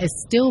pervasive.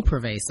 It's still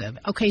pervasive.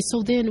 Okay,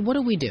 so then what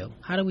do we do?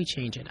 How do we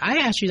change it? I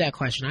asked you that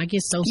question. I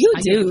get so... You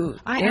do.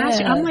 Asked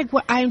you. I'm like,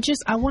 well, I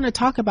want to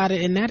talk about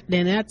it in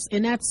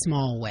that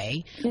small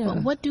way. Yeah.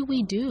 But what do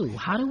we do?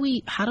 How do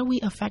we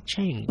affect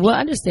change? Well,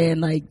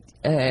 understand, like,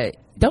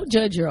 don't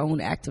judge your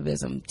own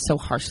activism so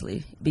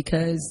harshly,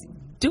 because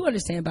do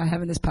understand, by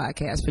having this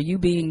podcast, for you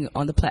being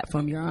on the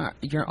platform you're on,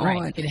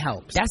 it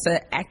helps. That's an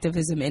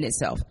activism in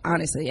itself,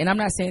 honestly. And I'm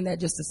not saying that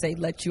just to say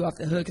let you off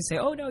the hook and say,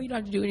 oh no, you don't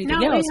have to do anything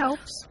else. It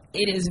helps.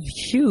 It is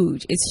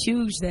huge. It's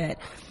huge that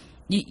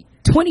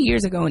 20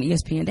 years ago on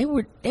ESPN,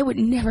 they would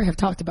never have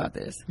talked about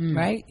this,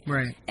 right?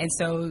 Right. And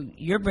so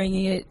you're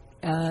bringing it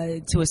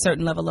to a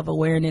certain level of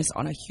awareness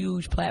on a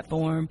huge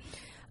platform.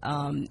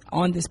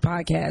 On this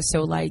podcast.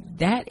 So, like,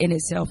 that in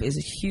itself is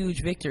a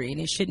huge victory, and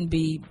it shouldn't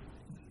be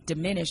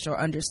diminished or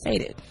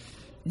understated.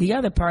 The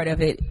other part of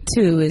it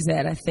too is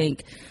that I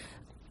think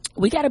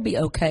we got to be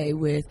okay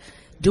with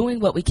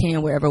doing what we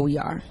can wherever we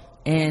are,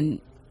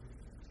 and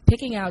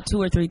picking out 2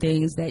 or 3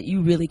 things that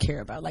you really care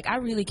about. Like, I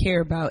really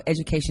care about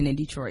education in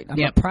Detroit. I'm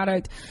a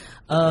product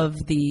of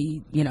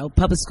the,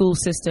 public school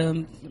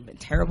system.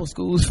 Terrible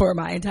schools for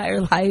my entire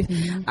life.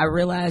 Mm-hmm. I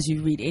realize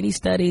you read any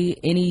study,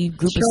 any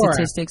group of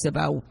statistics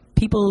about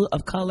people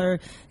of color,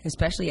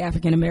 especially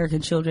African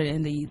American children,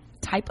 and the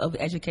type of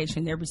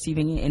education they're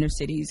receiving in inner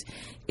cities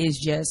is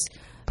just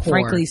poor,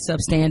 frankly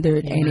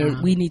substandard,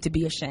 and we need to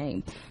be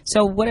ashamed.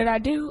 So what did I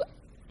do?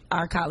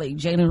 Our colleague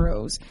Jalen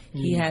Rose,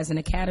 he has an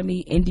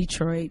academy in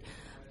Detroit,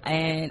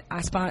 and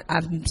I'm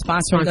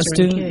sponsoring a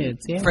student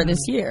for this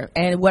year.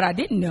 And what I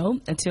didn't know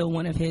until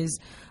one of his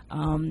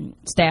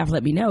staff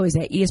let me know is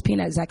that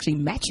ESPN is actually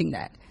matching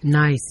that.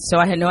 Nice. So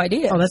I had no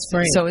idea. Oh, that's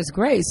great. So it's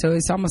great. So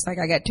it's almost like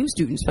I got 2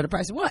 students for the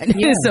price of 1.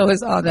 Yeah. So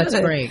it's all that's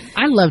good. Great.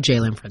 I love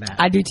Jalen for that.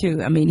 I do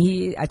too. I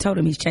mean, I told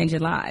him he's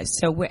changing lives.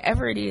 So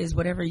wherever it is,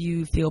 whatever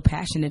you feel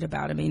passionate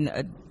about. I mean,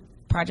 a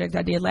project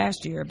I did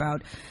last year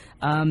about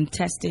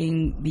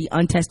testing the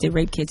untested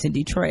rape kits in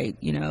Detroit.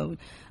 My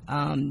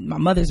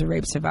mother's a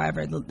rape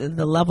survivor.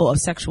 The level of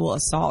sexual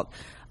assault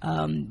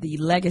the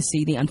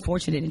legacy, the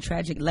unfortunate and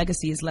tragic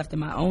legacy is left in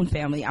my own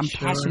family. I'm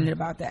passionate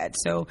about that.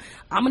 So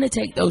I'm going to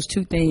take those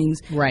two things,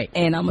 right,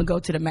 and I'm going to go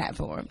to the mat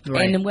for them.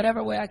 Right. And in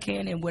whatever way I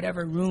can, in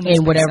whatever room,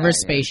 in whatever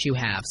space you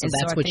have. So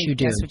that's what you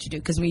do. That's what you do.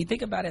 Because when you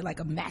think about it, like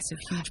a massive,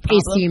 huge problem,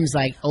 it seems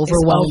like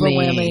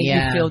overwhelming.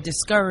 Yeah. You feel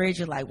discouraged.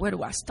 You're like, where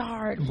do I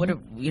start? What do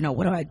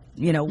I,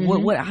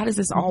 how does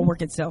this all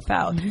work itself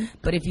out?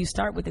 But if you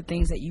start with the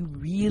things that you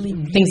really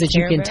things that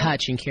you can about,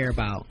 touch and care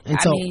about, and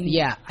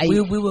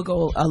we will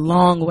go a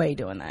long way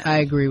doing that. I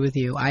agree with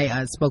you.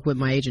 I spoke with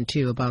my agent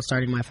too about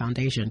starting my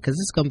foundation, because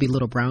it's going to be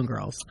little brown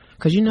girls.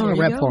 Because I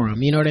rep for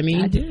them. You know what I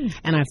mean? I do.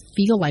 And I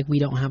feel like we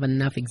don't have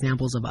enough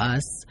examples of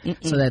us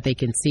so that they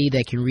can see,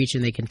 they can reach,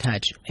 and they can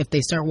touch. If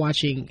they start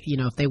watching,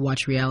 if they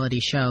watch reality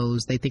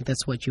shows, they think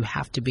that's what you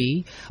have to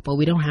be, but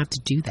we don't have to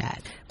do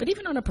that. But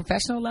even on a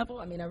professional level,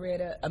 I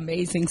read an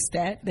amazing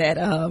stat that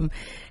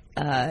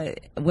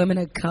women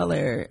of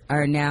color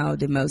are now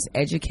the most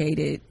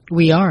educated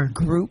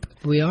group.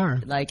 We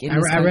are. Like in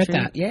this country. I read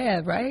that.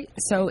 Yeah, right?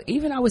 So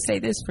even I would say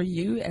this for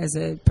you as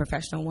a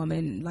professional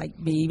woman, like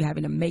me,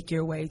 having to make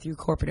your way through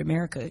corporate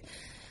America,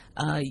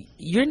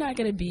 you're not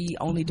going to be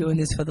only doing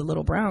this for the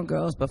little brown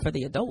girls, but for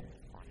the adult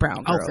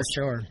brown girls. Oh, for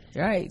sure.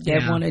 Right. They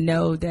want to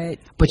know that.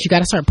 But you got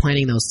to start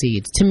planting those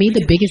seeds. To me,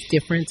 the biggest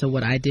difference of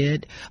what I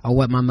did or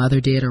what my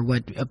mother did or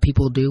what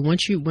people do,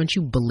 once you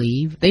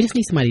believe, they just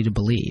need somebody to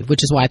believe,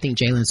 which is why I think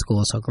Jalen's school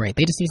is so great.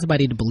 They just need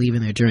somebody to believe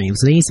in their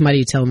dreams. They need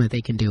somebody to tell them that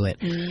they can do it.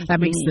 That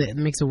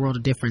makes a world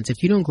of difference.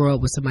 If you don't grow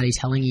up with somebody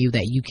telling you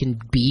that you can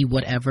be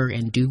whatever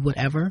and do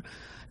whatever,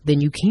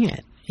 then you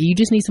can't. You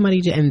just need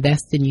somebody to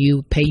invest in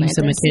you, pay you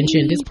some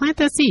attention. Just plant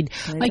that seed.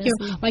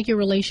 Like your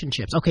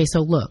relationships. Okay,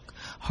 so look,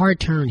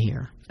 hard turn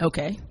here.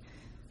 Okay.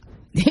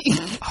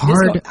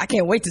 Hard. I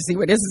can't wait to see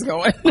where this is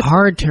going.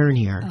 Hard turn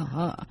here.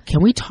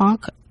 Can we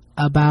talk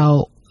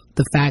about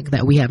the fact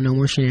that we have no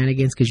more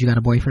shenanigans because you got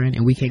a boyfriend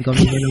and we can't go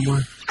nowhere no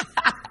more?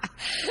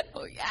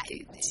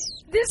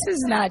 This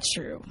is not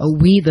true.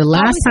 The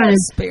last time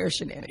spare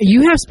shenanigans.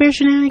 You have spare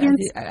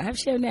shenanigans? I have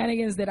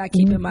shenanigans that I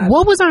keep in my.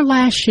 What was our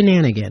last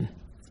shenanigan?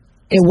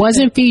 It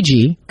wasn't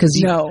Fiji because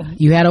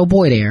you had old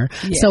boy there.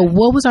 Yeah. So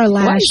what was our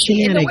last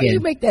shenanigan? The way you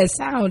make that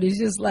sound is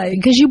just like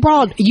because you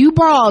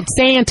brought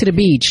sand to the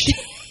beach,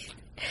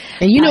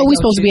 and we're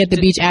supposed to be at the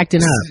beach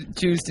acting up.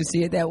 Choose to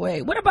see it that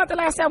way. What about the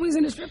last time we was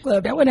in the strip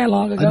club? That wasn't that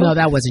long ago. No,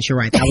 that wasn't. You're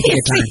right. That was a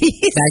good time.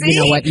 You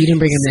know what? You didn't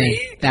bring him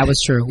in. That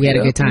was true. We had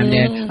a good time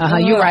there.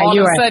 You're right.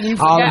 You're right.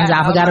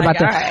 I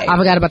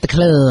forgot about the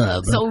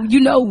club. So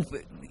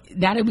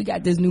now that we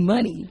got this new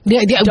money,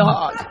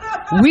 dog,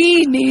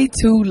 we need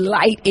to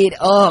light it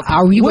up.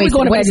 Are we wait a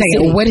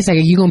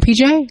second. You going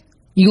PJ?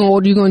 You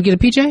going to get a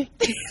PJ?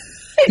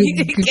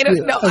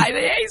 No, I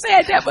ain't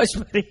saying that much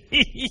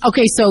money.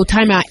 Okay, so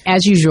time out.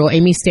 As usual,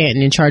 Amy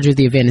Stanton, in charge of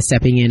the event, is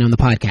stepping in on the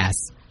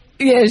podcast.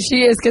 Yeah,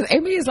 she is, because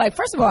Amy is like,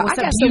 first of all, I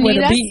got somewhere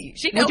to be.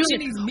 She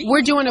needs me.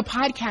 We're doing a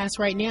podcast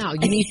right now.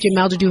 You need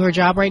Jemele to do her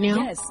job right now?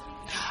 Yes.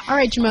 All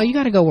right, Jemele, you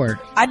got to go work.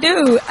 I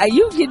do.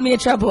 You get me in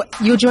trouble.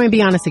 You'll join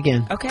Be Honest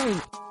again. Okay.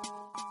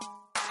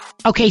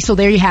 Okay, so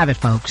there you have it,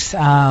 folks.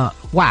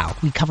 Wow,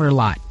 we covered a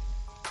lot.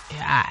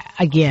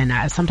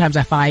 Sometimes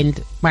I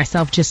find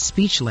myself just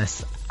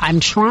speechless. I'm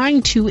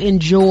trying to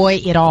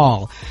enjoy it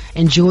all.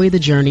 Enjoy the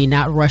journey,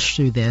 not rush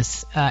through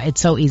this. It's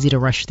so easy to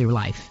rush through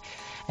life.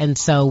 And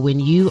so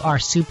when you are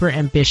super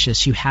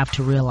ambitious, you have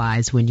to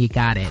realize when you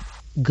got it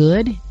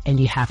good and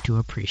you have to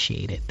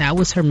appreciate it. That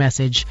was her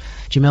message,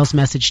 Jemele's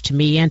message to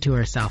me and to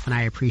herself, and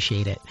I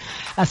appreciate it.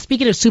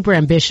 Speaking of super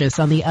ambitious,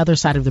 on the other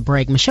side of the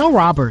break, Michele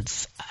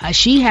Roberts,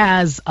 she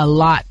has a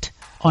lot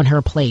on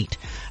her plate.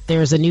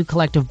 There's a new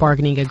collective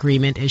bargaining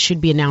agreement. It should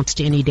be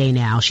announced any day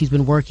now. She's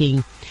been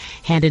working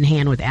hand in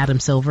hand with Adam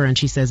Silver, and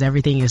she says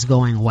everything is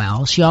going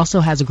well. She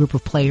also has a group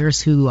of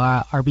players who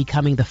are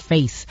becoming the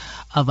face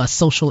of a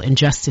social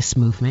injustice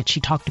movement. She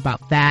talked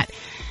about that,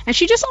 and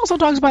she just also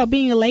talks about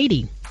being a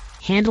lady,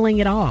 handling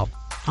it all.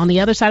 On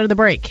the other side of the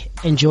break,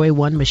 enjoy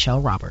one Michele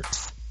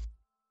Roberts.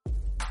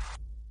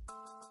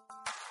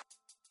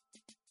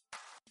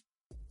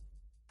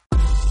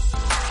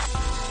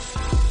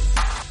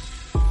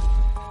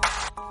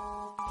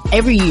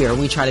 Every year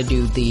we try to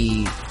do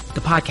the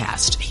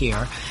podcast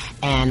here,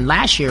 and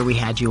last year we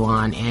had you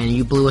on and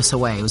you blew us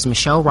away. It was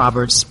Michele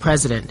Roberts,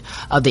 president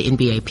of the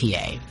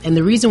NBPA, and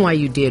the reason why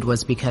you did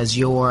was because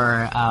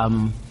your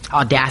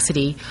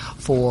audacity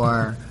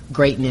for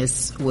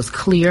greatness was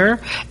clear,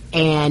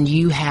 and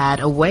you had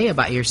a way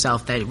about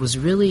yourself that it was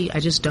really, I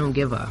just don't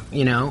give a,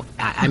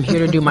 I'm here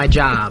to do my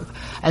job.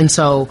 And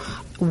so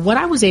what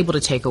I was able to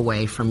take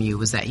away from you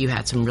was that you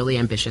had some really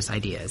ambitious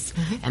ideas,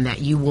 and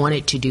that you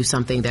wanted to do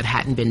something that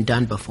hadn't been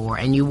done before,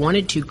 and you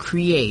wanted to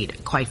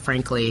create, quite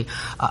frankly,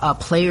 a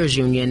players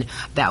union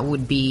that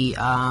would be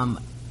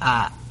a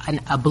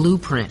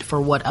blueprint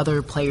for what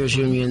other players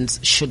unions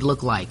should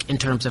look like in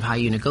terms of how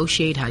you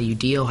negotiate, how you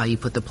deal, how you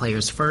put the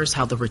players first,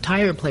 how the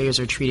retired players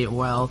are treated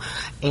well,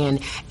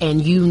 and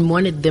you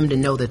wanted them to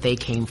know that they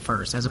came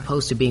first as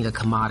opposed to being a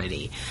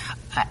commodity.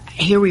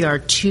 Here we are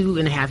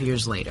 2.5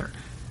 years later.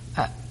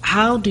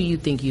 How do you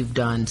think you've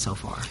done so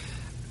far?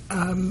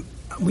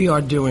 We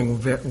are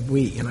doing,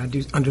 and I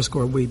do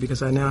underscore we,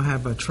 because I now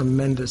have a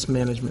tremendous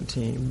management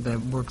team that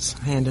works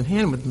hand in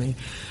hand with me.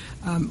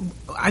 I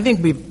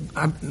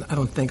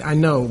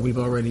know we've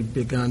already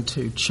begun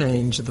to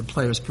change the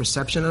players'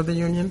 perception of the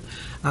union,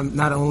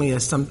 not only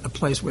as a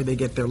place where they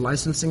get their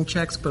licensing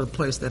checks, but a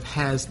place that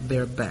has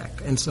their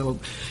back. And so,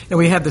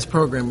 we have this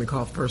program we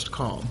call First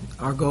Call.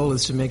 Our goal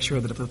is to make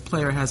sure that if a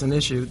player has an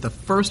issue, the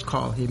first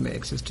call he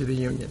makes is to the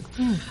union.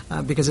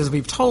 Because as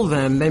we've told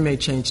them, they may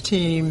change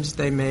teams,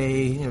 they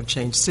may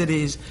change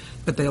cities,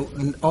 but they'll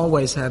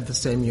always have the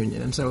same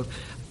union. And so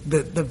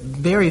the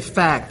very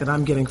fact that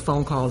I'm getting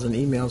phone calls and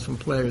emails from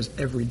players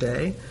every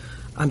day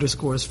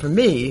underscores for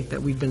me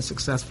that we've been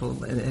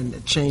successful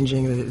in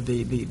changing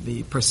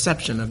the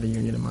perception of the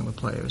union among the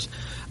players.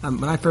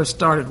 When I first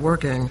started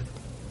working,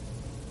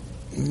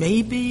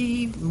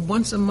 maybe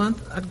once a month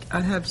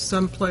I'd have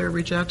some player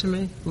reach out to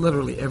me,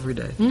 literally every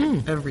day.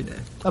 Every day.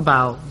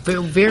 About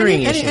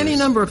varying issues. Any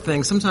number of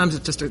things. Sometimes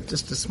it's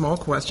just a small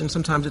question.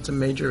 Sometimes it's a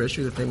major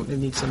issue that they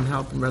need some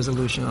help and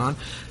resolution on.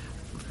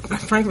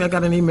 Frankly, I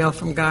got an email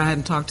from a guy I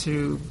hadn't talked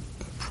to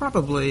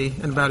probably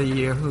in about a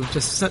year who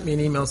just sent me an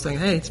email saying,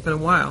 "Hey, it's been a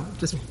while.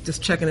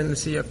 Just checking in to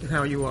see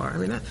how you are." I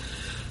mean,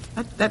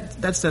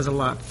 that says a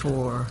lot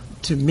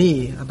to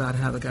me about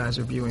how the guys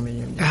are viewing the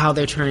union. How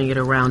they're turning it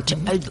around.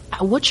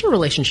 What's your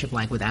relationship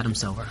like with Adam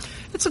Silver?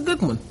 It's a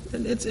good one.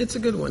 It's a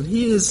good one.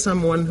 He is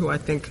someone who I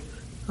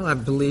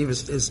believe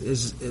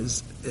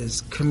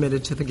is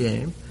committed to the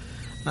game.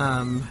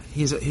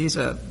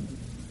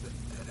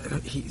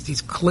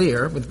 He's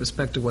clear with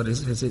respect to what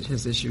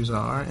his issues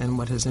are and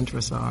what his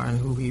interests are and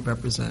who he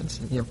represents.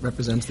 He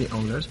represents the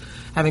owners.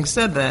 Having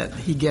said that,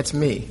 he gets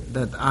me,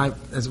 that I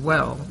as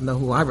well know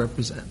who I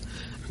represent.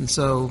 And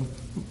so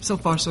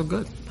far so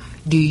good.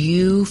 Do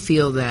you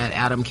feel that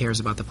Adam cares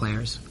about the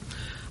players?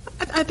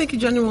 I think he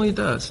genuinely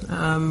does.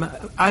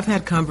 I've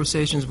had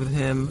conversations with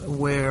him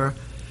where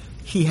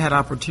he had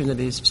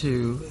opportunities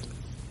to,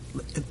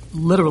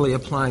 literally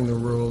applying the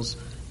rules,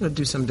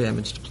 do some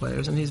damage to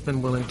players, and he's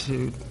been willing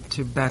to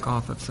back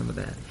off of some of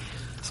that.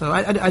 So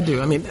I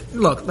do. I mean,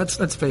 look,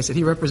 let's face it.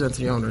 He represents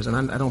the owners,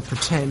 and I don't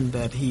pretend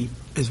that he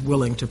is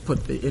willing to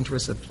put the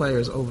interests of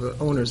players over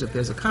owners if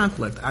there's a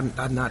conflict.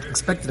 I'm not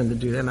expecting him to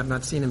do that, and I've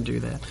not seen him do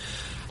that.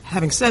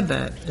 Having said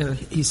that,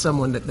 he's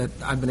someone that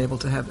I've been able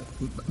to have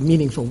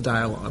meaningful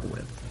dialogue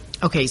with.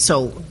 Okay,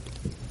 so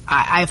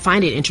I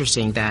find it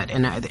interesting that,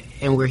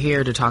 and we're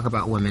here to talk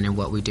about women and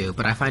what we do,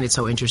 but I find it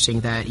so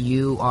interesting that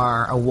you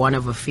are one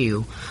of a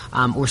few.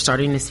 We're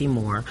starting to see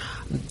more.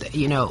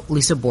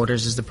 Lisa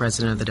Borders is the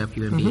president of the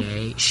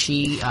WNBA.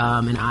 She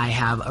and I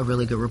have a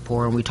really good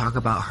rapport, and we talk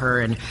about her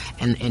and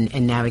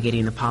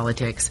navigating the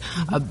politics.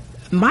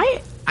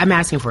 I'm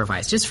asking for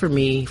advice, just for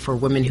me, for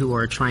women who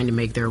are trying to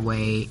make their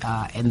way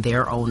in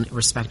their own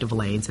respective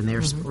lanes and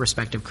their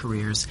respective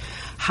careers.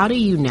 How do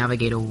you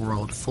navigate a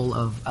world full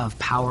of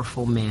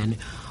powerful men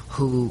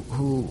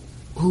who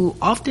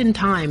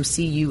oftentimes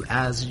see you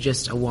as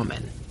just a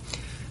woman?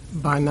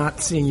 By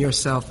not seeing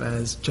yourself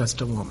as just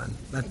a woman.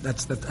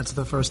 That's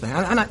the first thing.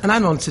 And I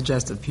don't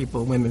suggest that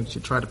women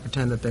should try to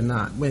pretend that they're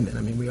not women.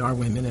 I mean, we are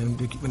women, and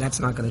that's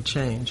not going to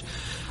change.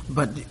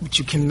 But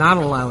you cannot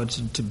allow it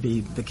to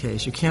be the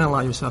case. You can't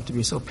allow yourself to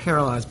be so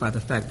paralyzed by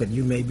the fact that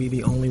you may be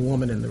the only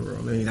woman in the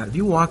room. I mean, if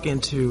you walk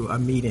into a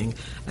meeting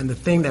and the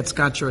thing that's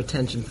got your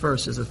attention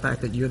first is the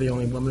fact that you're the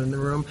only woman in the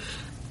room,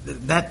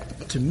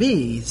 that, to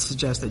me,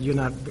 suggests that you're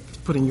not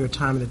putting your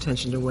time and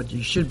attention to what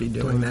you should be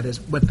doing. That is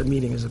what the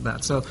meeting is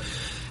about. So,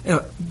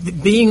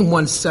 being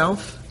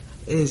oneself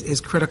is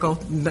critical.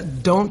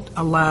 Don't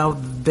allow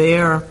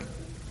their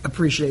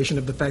appreciation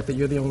of the fact that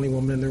you're the only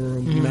woman in the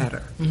room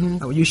matter.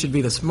 You should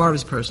be the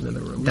smartest person in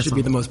the room. You should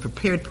be the most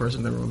prepared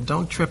person in the room.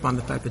 Don't trip on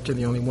the fact that you're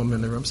the only woman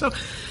in the room. So,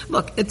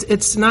 look,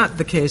 it's not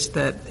the case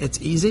that it's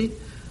easy,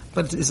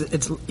 but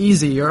it's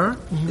easier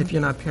if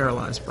you're not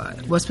paralyzed by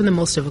it. What's been the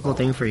most difficult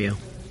thing for you?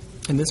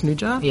 In this new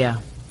job? Yeah.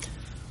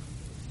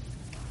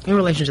 In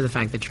relation to the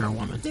fact that you're a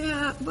woman.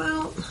 Yeah,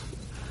 well,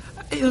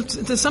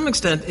 to some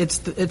extent,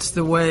 it's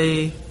the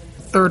way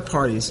third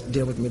parties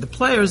deal with me. The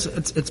players,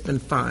 it's been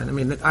fine. I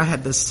mean, I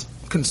had this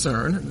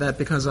concern that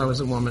because I was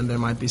a woman, there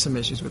might be some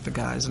issues with the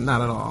guys, and not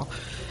at all.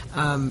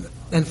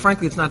 And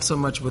frankly, it's not so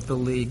much with the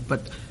league,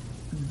 but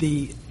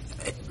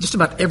just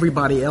about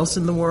everybody else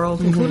in the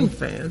world, including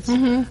fans,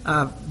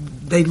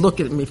 they look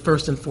at me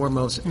first and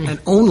foremost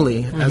and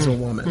only as a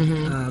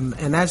woman,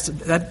 and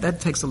that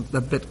takes a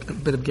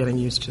bit of getting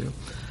used to,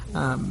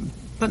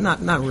 but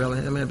not really.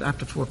 I mean,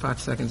 after 4 or 5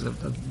 seconds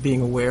of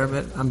being aware of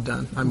it, I'm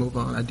done. I move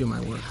on. I do my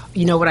work.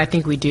 You know what I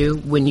think we do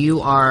when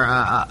you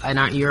are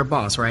you're a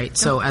boss, right? Yeah.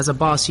 So as a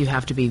boss, you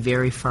have to be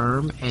very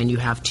firm, and you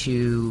have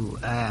to,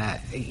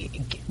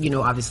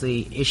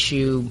 obviously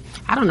issue.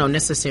 I don't know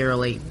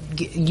necessarily.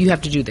 You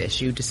have to do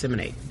this. You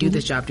disseminate. Do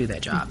this job. Do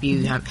that job.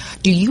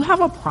 Do you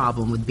have a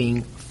problem with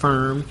being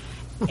firm?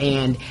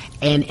 And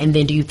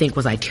then do you think,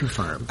 was I too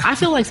firm? I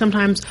feel like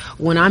sometimes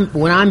when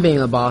I'm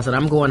being a boss and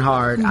I'm going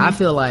hard, I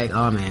feel like,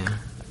 oh man,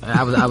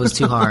 I was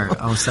too hard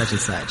on such and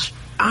such.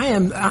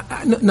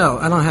 No,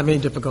 I don't have any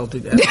difficulty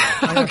there.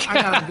 I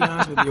got to be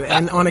honest with you.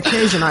 And on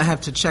occasion, I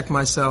have to check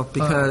myself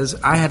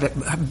because I have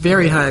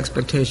very high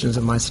expectations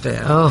of my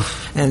staff.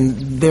 Oh. And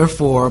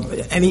therefore,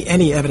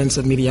 any evidence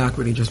of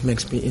mediocrity just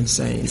makes me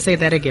insane. Say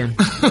that again.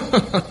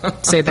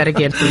 Say that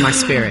again for my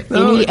spirit.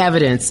 No. Any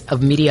evidence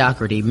of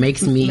mediocrity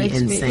makes me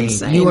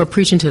insane. You are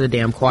preaching to the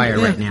damn choir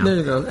right now. There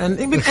you go. And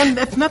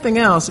if nothing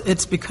else,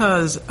 it's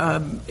because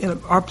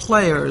our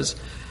players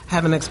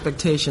have an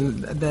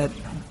expectation that,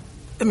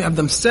 of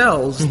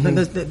themselves.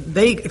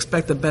 They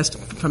expect the best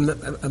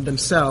of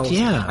themselves.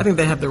 Yeah. I think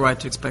they have the right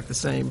to expect the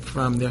same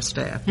from their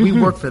staff. We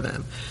work for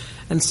them.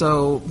 And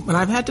so when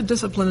I've had to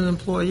discipline an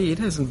employee, it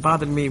hasn't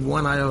bothered me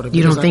one iota.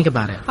 You don't think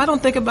about it? I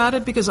don't think about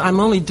it because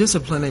I'm only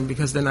disciplining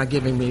because they're not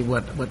giving me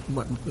what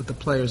the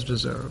players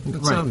deserve.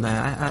 Right. So,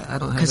 I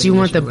don't have because you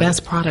want the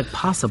best product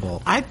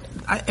possible. I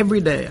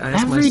every day I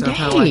ask myself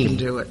how I can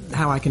do it,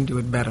 how I can do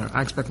it better.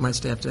 I expect my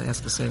staff to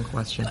ask the same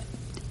question.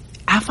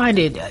 I find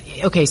it,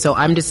 okay, so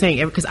I'm just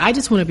saying, because I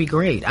just want to be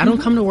great. I don't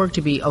come to work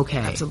to be okay.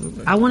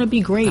 Absolutely. I want to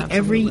be great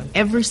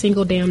every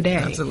single damn day.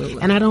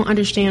 Absolutely. And I don't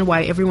understand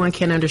why everyone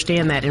can't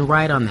understand that and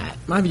ride on that.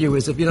 My view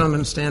is if you don't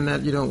understand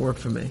that, you don't work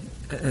for me.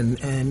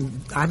 And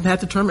I've had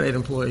to terminate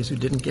employees who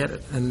didn't get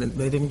it, and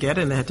they didn't get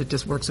it, and they had to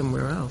just work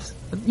somewhere else.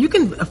 You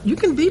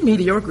can be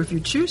mediocre if you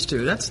choose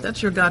to.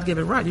 That's your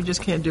God-given right. You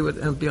just can't do it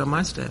and be on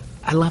my staff.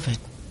 I love it.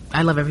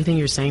 I love everything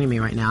you're saying to me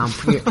right now.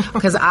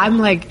 Because I'm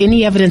like,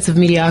 any evidence of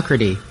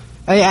mediocrity,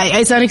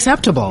 it's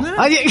unacceptable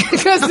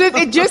because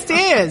it just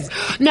is.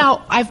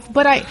 Now,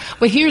 but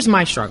here's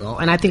my struggle,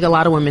 and I think a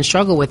lot of women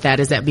struggle with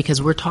that. Is that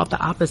because we're taught the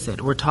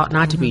opposite? We're taught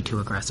not to be too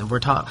aggressive. We're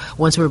taught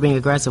once we're being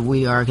aggressive,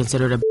 we are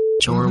considered a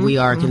bitch, or we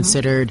are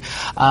considered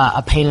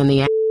a pain in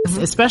the ass.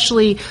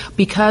 Especially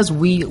because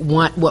we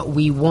want what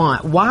we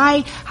want.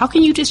 Why? How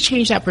can you just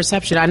change that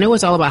perception? I know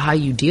it's all about how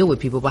you deal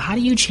with people, but how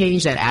do you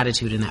change that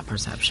attitude and that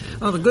perception?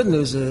 Well, the good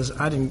news is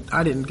I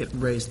didn't get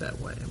raised that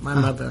way. My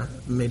mother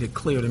made it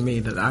clear to me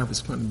that I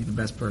was going to be the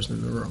best person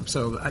in the room.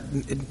 So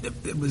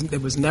there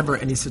was never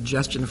any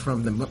suggestion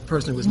from the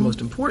person who was most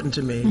important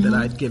to me that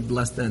I'd give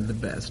less than the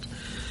best.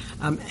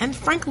 And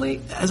frankly,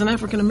 as an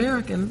African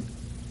American,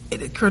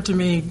 it occurred to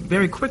me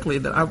very quickly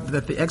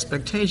that the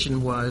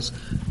expectation was,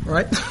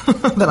 right,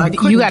 that I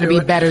couldn't. You got to be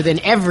better than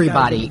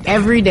everybody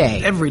every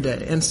day. Every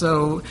day, and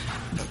so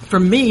for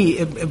me,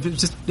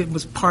 it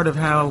was part of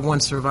how one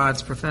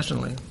survives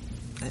professionally.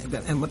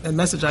 And the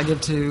message I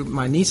give to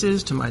my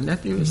nieces, to my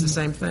nephew, is the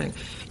same thing.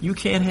 You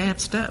can't half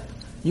step.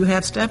 You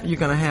half step, you're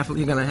gonna half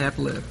live.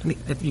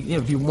 If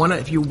you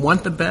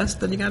want the best,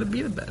 then you got to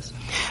be the best.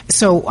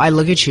 So I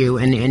look at you,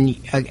 and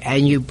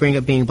you bring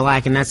up being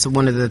black, and that's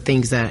one of the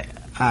things that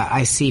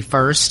I see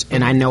first,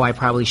 and I know I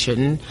probably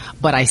shouldn't,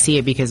 but I see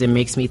it because it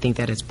makes me think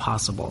that it's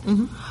possible.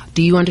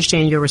 Do you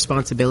understand your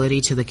responsibility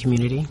to the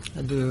community?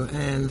 I do,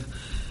 and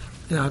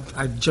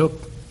I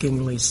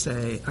jokingly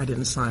say I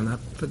didn't sign up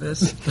for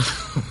this,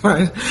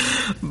 right?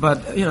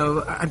 But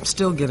I'm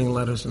still getting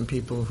letters from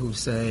people who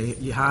say,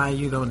 "Hi,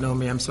 you don't know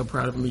me. I'm so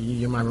proud of me.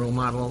 You're my role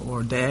model."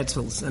 Or dads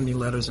will send me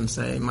letters and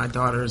say, "My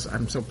daughters,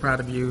 I'm so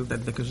proud of you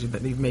because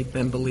you've made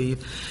them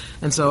believe."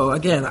 And so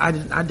again,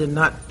 I did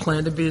not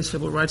plan to be a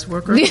civil rights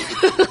worker,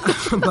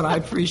 but I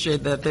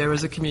appreciate that there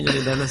is a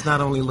community that is not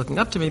only looking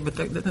up to me, but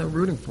they're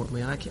rooting for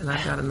me. I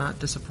got to not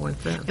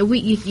disappoint them.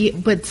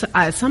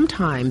 But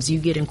sometimes you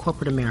get in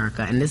corporate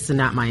America, and this is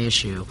not my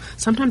issue.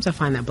 Sometimes I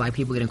find that black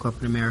people get in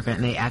corporate America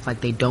and they act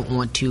like they don't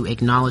want to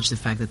acknowledge the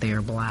fact that they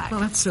are black. Well,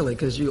 that's silly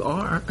because you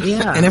are.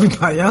 Yeah. And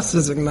everybody else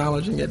is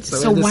acknowledging it.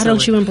 So why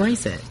don't you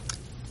embrace it?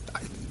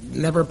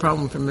 Never a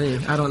problem for me.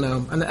 I don't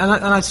know. And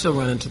I still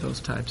run into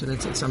those types, and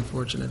it's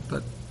unfortunate.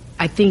 But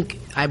I think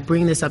I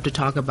bring this up to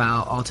talk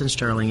about Alton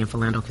Sterling and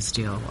Philando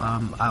Castile.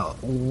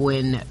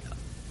 When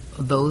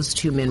those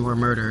two men were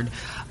murdered,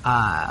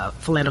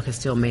 Philando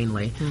Castile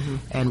mainly,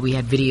 and we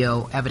had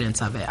video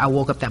evidence of it. I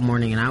woke up that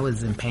morning and I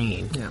was in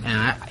pain,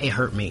 and it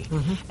hurt me.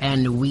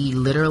 And we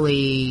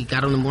literally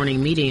got on the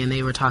morning meeting and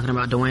they were talking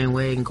about Dwayne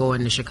Wade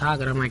going to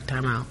Chicago, and I'm like,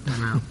 time out,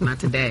 not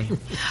today.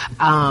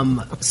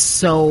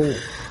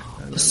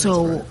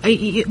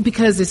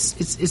 Because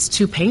it's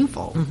too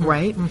painful,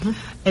 right?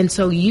 And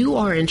so you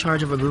are in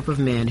charge of a group of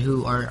men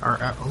who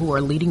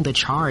are leading the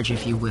charge,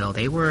 if you will.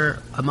 They were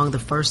among the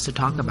first to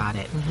talk about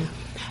it.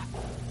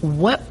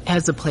 What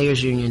has the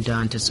Players Union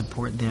done to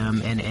support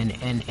them,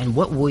 and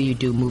what will you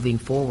do moving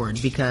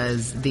forward?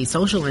 Because the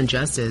social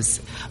injustice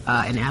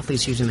and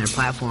athletes using their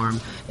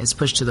platform is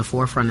pushed to the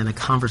forefront, and the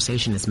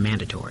conversation is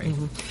mandatory.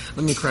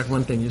 Let me correct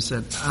one thing you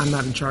said. I'm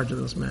not in charge of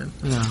those men.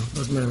 No.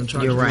 Those men are in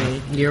charge of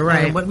me. You're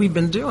right. And what we've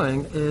been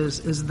doing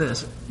is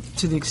this.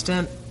 To the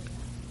extent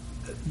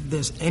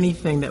there's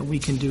anything that we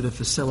can do to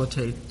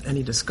facilitate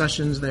any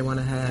discussions they want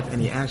to have,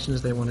 any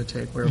actions they want to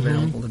take, we're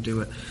available to do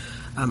it.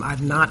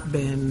 I've not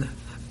been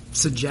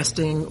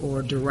suggesting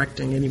or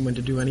directing anyone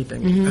to do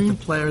anything. If the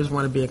players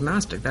want to be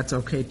agnostic, that's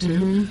okay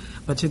too.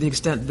 But to the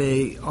extent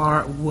they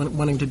are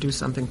wanting to do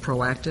something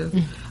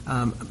proactive,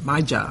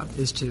 my job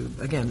is to,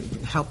 again,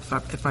 help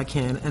if I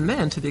can, and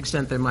then to the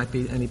extent there might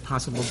be any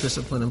possible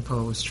discipline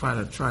imposed, try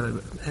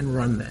to and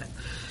run that.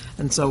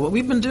 And so what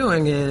we've been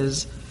doing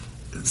is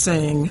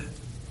saying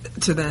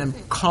to them,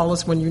 call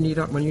us when you need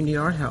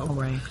our help.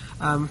 Right.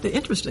 The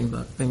interesting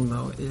thing,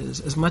 though, is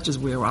as much as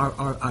we are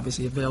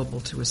obviously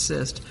available to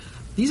assist,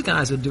 these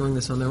guys are doing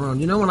this on their own.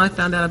 You know, when I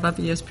found out about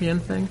the ESPN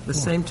thing, the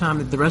same time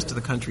that the rest of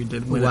the country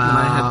did. When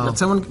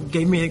someone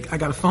gave me, I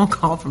got a phone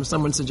call from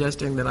someone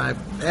suggesting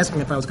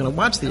asking if I was going to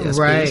watch the ESPN.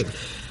 Right.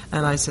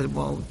 And I said,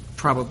 well,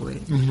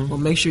 probably. Well,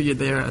 make sure you're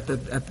there at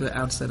the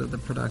outset of the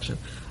production.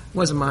 It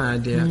wasn't my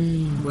idea.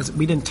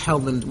 We didn't tell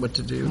them what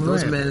to do.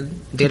 Those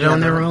men did it on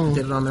their own.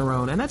 Did it on their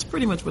own, and that's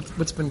pretty much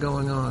what's been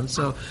going on.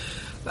 So.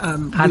 How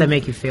did that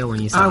make you feel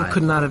when you saw it? I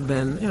could not have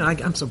been. You know,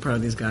 I'm so proud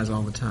of these guys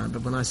all the time.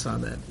 But when I saw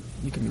that,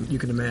 you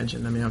can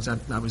imagine. I mean,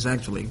 I was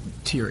actually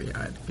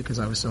teary-eyed because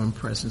I was so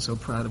impressed and so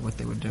proud of what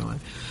they were doing.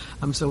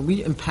 So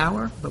we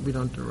empower, but we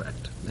don't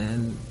direct,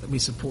 and we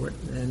support.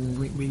 And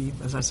we,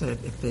 as I said,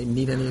 if they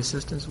need any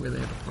assistance, we're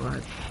there to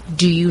provide.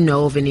 Do you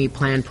know of any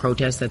planned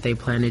protests that they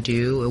plan to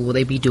do? Or will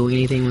they be doing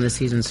anything when the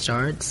season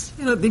starts?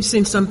 You know, they've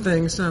seen some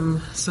things,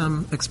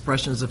 some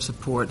expressions of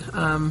support.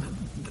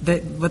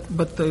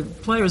 What the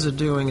players are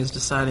doing is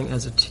deciding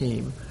as a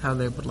team how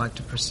they would like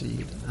to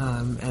proceed,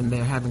 and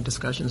they're having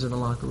discussions in the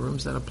locker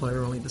rooms that are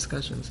player-only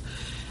discussions.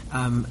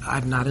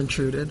 I've not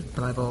intruded,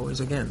 but I've always,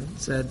 again,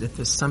 said if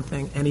there's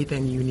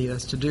anything you need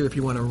us to do, if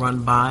you want to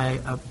run by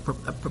a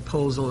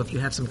proposal, if you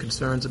have some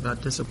concerns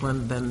about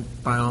discipline, then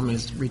by all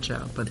means reach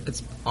out. But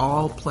it's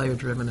all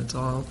player-driven. It's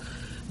all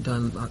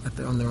done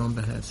on their own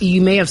behest.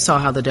 You may have saw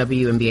how the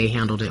WNBA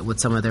handled it with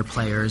some of their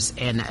players,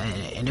 and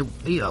it,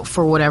 you know,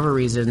 for whatever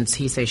reasons,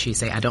 he say, she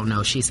say, I don't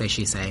know, she say,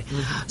 she say.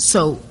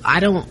 So I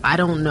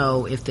don't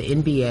know if the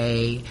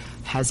NBA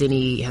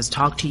has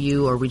talked to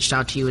you or reached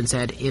out to you and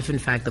said, if in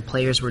fact the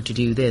players were to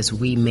do this,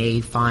 we may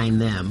fine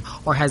them,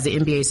 or has the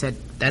NBA said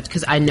that?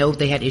 Because I know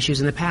they had issues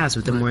in the past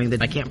with them wearing the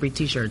I Can't Breathe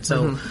T-shirt.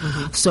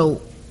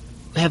 So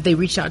have they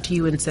reached out to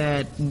you and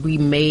said, we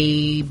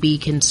may be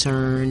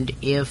concerned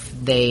if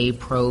they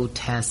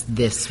protest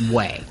this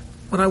way?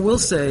 What I will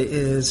say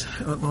is,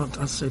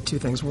 I'll say two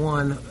things.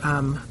 One,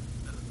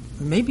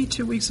 maybe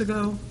 2 weeks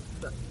ago,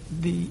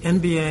 the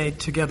NBA,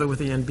 together with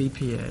the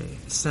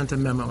NBPA, sent a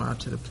memo out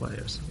to the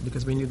players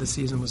because we knew the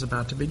season was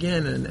about to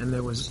begin and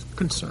there was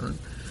concern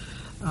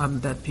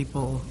that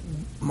people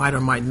might or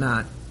might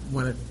not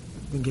want to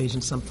engage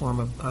in some form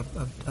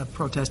of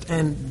protest.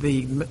 And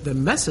the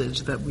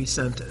message that we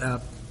sent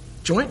out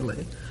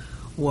jointly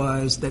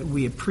was that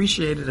we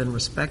appreciated and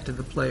respected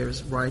the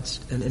players' rights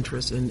and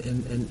interests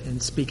in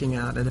speaking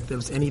out, and if there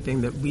was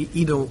anything that we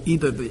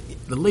either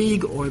the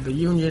league or the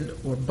union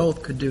or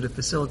both could do to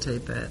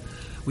facilitate that,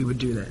 we would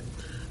do that.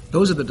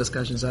 Those are the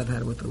discussions I've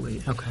had with the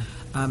league. Okay.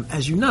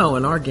 As you know,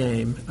 in our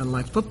game,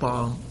 unlike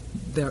football,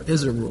 there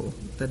is a rule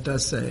that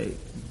does say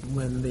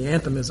when the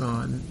anthem is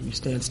on, you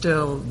stand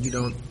still. You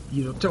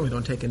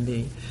don't take a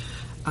knee.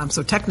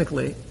 So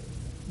technically,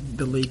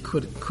 the league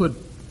could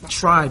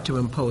try to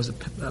impose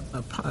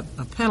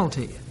a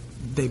penalty.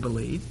 They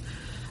believe.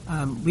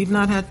 We've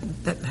not had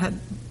that.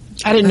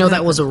 I didn't know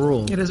that was a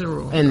rule. It is a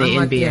rule in the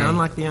NBA. Yeah,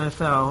 unlike the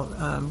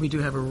NFL, we do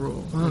have a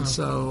rule, and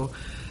so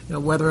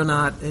whether or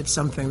not it's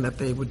something that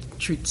they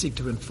would seek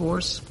to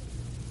enforce,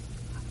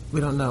 we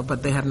don't know.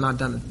 But they have not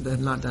done it. They have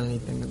not done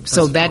anything.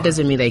 So that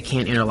doesn't mean they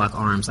can't interlock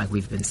arms like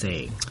we've been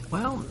saying.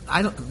 Well,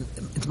 I don't.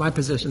 It's my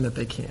position that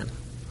they can.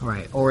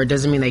 Right, or it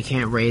doesn't mean they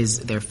can't raise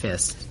their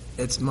fist.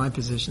 It's my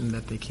position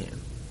that they can.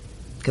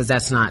 Because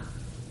that's not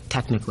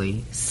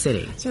technically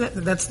sitting. See,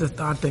 that's the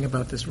odd thing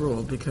about this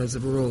rule, because the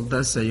rule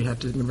does say you have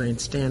to remain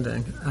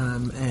standing,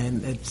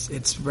 and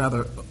it's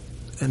rather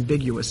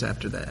ambiguous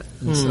after that.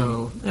 And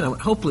so,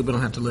 hopefully we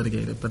don't have to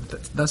litigate it, but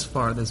thus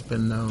far there's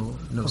been no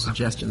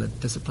suggestion that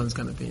discipline is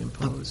going to be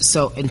imposed.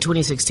 So in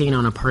 2016,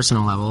 on a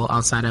personal level,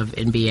 outside of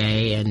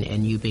NBA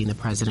and you being the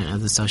president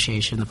of the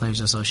association, the Players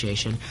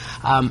Association,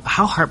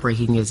 how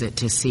heartbreaking is it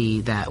to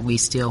see that we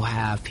still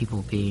have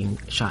people being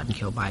shot and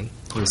killed by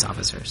police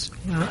officers?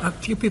 A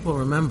few people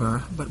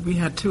remember, but we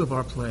had two of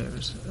our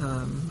players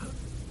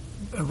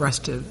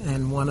arrested,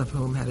 and one of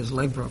whom had his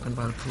leg broken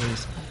by the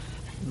police.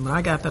 When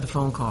I got that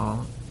phone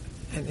call,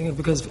 and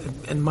because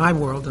in my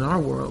world, in our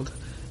world,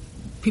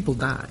 people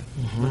die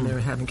when they're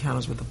having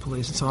encounters with the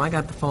police. And so when I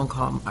got the phone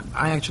call,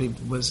 I actually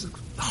was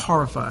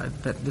horrified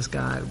that this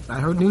guy,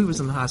 knew he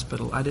was in the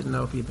hospital. I didn't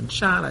know if he'd been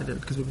shot. I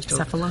didn't, because we were still...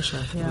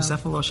 Cephalosha, yeah. It was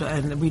cephalosha,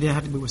 and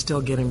we were still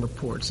getting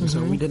reports, and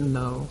so we didn't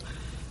know.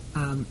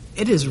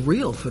 It is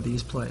real for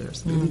these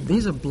players.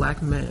 These are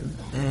black men,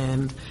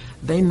 and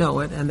they know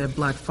it, and they're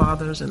black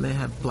fathers, and they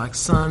have black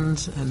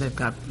sons, and they've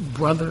got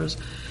brothers.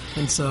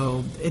 And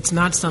so it's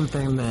not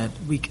something that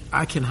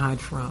I can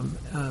hide from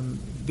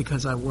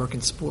because I work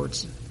in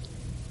sports.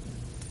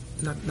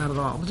 Not at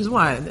all. Which is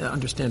why,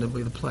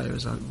 understandably, the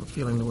players are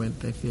feeling the way that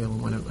they feel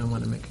and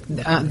want to make.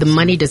 The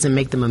money doesn't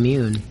make them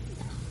immune,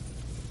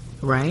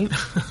 right?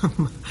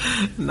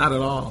 Not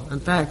at all. In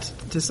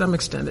fact, to some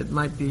extent, it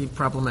might be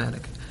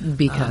problematic.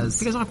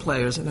 Because our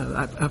players,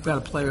 I've got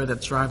a player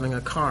that's driving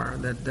a car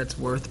that's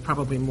worth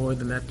probably more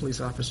than that police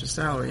officer's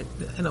salary.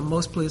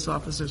 Most police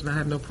officers, and I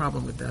have no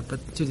problem with that, but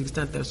to the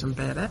extent there's some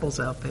bad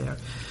apples out there,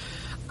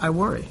 I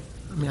worry.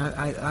 I mean,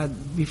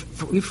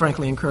 we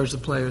frankly encourage the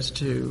players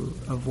to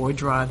avoid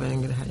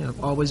driving and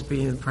always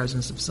be in the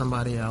presence of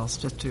somebody else,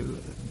 just to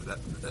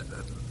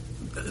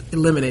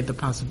eliminate the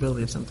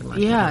possibility of something like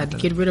that. Yeah,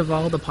 get rid of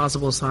all the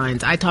possible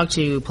signs. I talked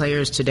to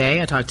players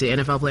today. I talked to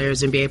NFL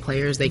players, NBA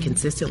players. They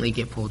consistently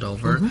get pulled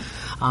over,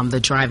 the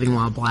driving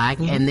while black,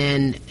 and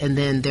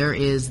then there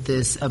is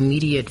this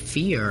immediate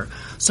fear.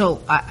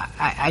 So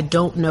I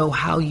don't know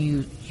how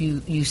you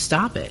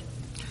stop it.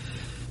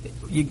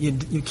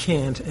 You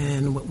can't,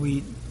 and what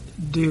we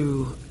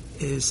do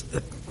is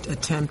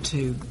attempt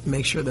to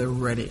make sure they're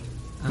ready.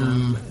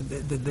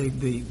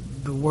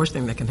 The worst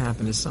thing that can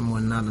happen is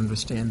someone not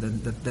understand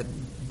that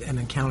an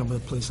encounter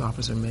with a police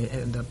officer may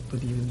end up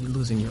with you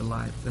losing your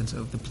life, and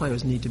so the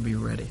players need to be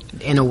ready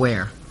and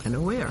aware.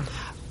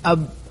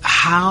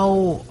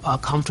 How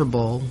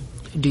comfortable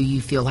do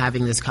you feel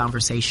having this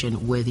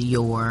conversation with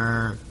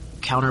your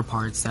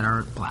counterparts that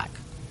aren't black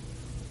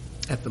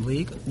at the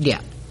league?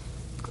 Yeah.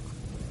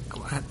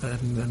 I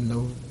have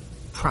no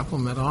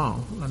problem at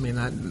all. I mean,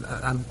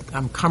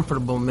 I'm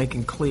comfortable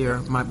making clear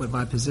what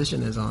my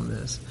position is on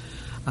this.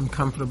 I'm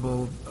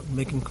comfortable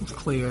making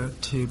clear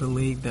to the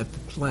league that the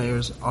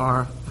players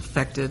are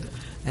affected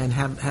and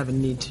have a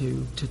need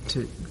to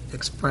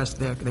express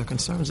their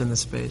concerns in this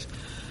space.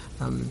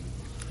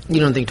 You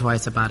don't think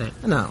twice about it?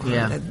 No.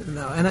 Yeah.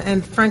 No.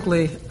 And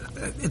frankly,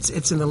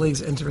 it's in the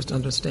league's interest to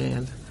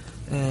understand.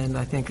 And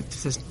I think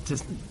it's just,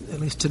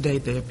 at least to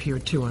date, they appear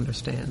to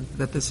understand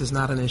that this is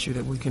not an issue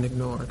that we can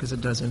ignore because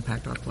it does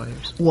impact our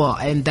players. Well,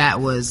 and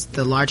that was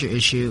the larger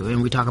issue.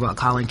 And we talk about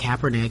Colin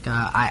Kaepernick.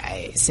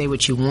 I say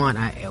what you want.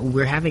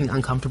 We're having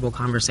uncomfortable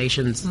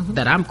conversations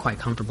that I'm quite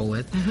comfortable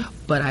with.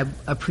 But I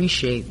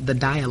appreciate the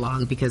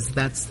dialogue because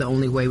that's the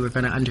only way we're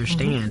going to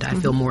understand. I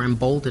feel more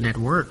emboldened at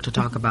work to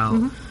talk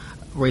about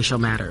racial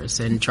matters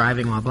and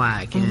driving while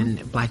black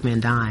and black men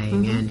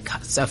dying and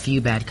a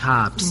few bad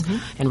cops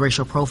and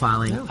racial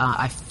profiling.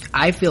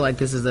 I feel like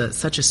this is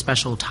such a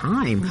special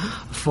time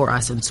for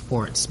us in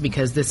sports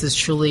because this is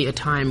truly a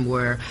time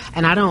where,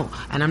 and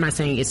I'm not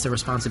saying it's the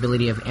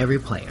responsibility of every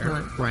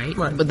player, right?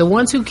 But the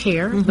ones who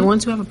care, the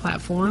ones who have a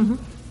platform.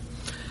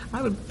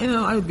 I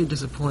would be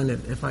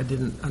disappointed if I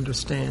didn't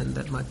understand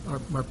that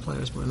our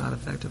players were not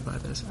affected by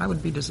this. I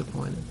would be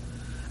disappointed.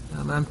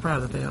 I'm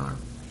proud that they are.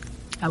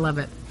 I love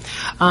it.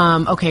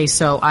 Okay,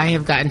 so I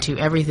have gotten to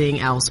everything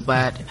else,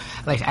 but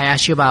like I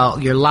asked you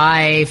about your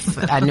life.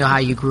 I know how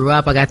you grew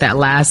up. I got that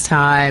last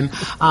time.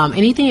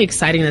 Anything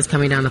exciting that's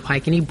coming down the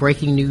pike? Any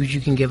breaking news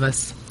you can give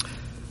us?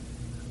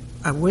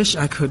 I wish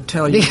I could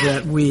tell you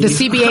that the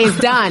CBA is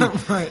done.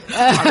 Right.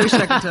 I wish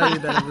I could tell you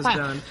that it was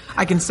done.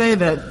 I can say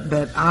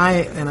that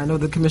I, and I know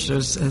the commissioner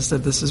has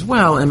said this as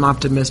well, am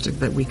optimistic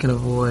that we can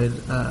avoid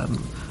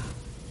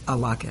a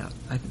lockout.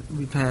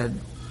 We've had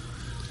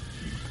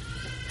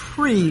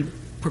pretty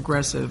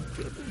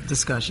progressive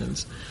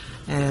discussions,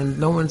 and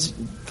no one's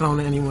thrown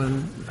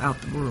anyone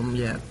out the room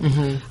yet.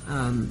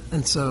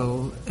 And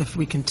so if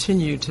we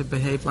continue to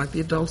behave like the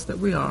adults that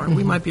we are,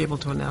 we might be able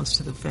to announce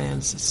to the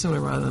fans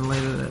sooner rather than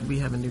later that we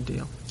have a new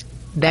deal.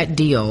 That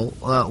deal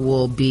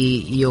will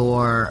be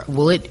your.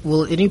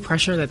 Will any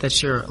pressure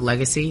that's your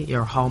legacy,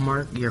 your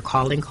hallmark, your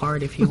calling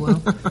card, if you will?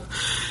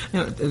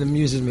 It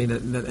amuses me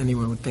that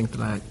anyone would think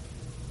that I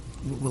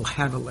will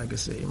have a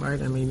legacy,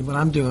 right? I mean, what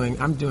I'm doing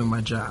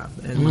my job,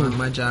 and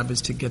my job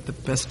is to get the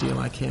best deal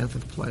I can for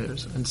the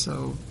players, and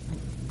so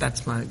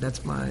that's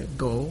my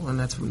goal, and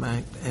that's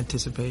my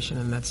anticipation,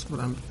 and that's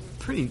what I'm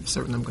pretty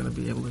certain I'm going to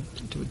be able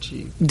to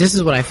achieve. This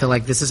is what I feel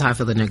like. This is how I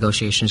feel the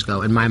negotiations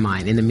go in my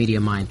mind, in the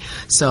media mind.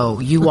 So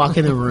you walk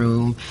in the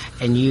room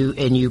and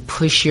you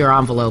push your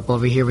envelope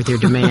over here with your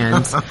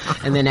demands,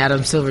 and then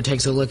Adam Silver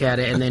takes a look at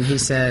it, and then he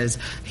says,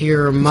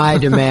 "Here are my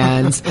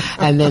demands,"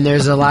 and then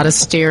there's a lot of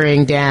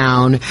staring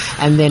down,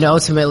 and then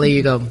ultimately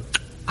you go,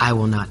 I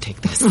will not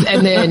take this,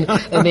 and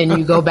then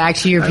you go back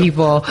to your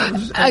people.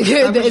 Is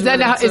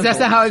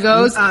that how it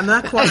goes?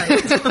 Not quite.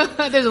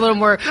 There's a little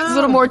more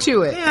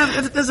to it.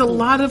 Yeah, there's a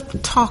lot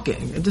of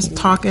talking, just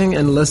talking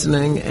and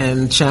listening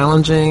and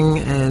challenging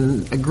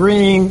and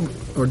agreeing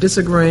or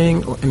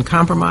disagreeing and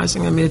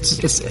compromising. I mean, it's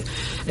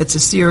a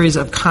series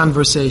of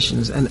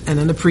conversations and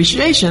an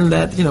appreciation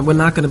that we're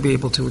not going to be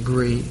able to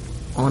agree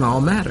on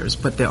all matters,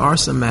 but there are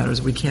some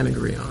matters we can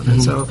agree on.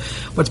 And so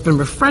what's been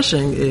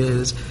refreshing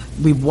is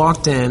we've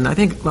walked in, I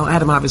think,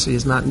 Adam obviously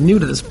is not new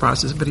to this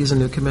process, but he's a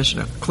new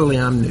commissioner. Clearly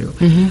I'm new.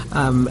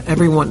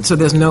 Everyone, so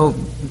there's no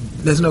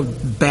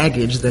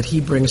baggage that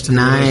he brings to the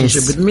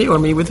relationship with me or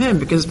me with him,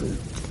 because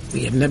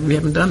we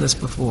haven't done this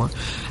before.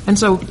 And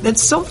so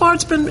so far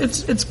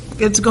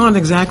it's gone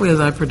exactly as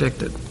I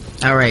predicted.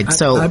 All right,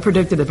 so I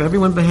predicted if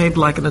everyone behaved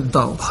like an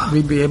adult,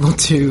 we'd be able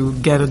to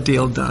get a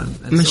deal done.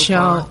 And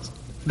Michele,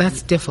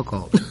 that's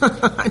difficult.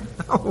 I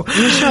know.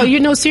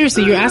 Michele,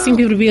 seriously, you're asking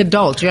people to be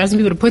adults. You're asking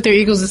people to put their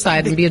egos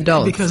aside and be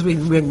adults. Because we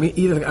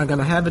either are going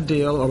to have a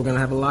deal or we're going to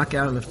have a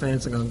lockout and the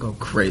fans are going to go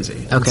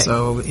crazy. Okay. And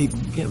so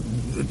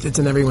it's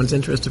in everyone's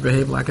interest to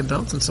behave like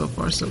adults, and so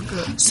far so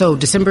good. So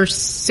December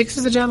 6th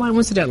is the deadline?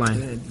 When's the deadline?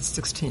 The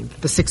 16th.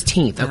 The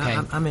 16th, okay.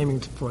 I'm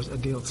aiming for a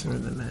deal sooner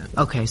than that.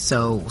 Okay,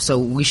 so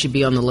we should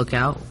be on the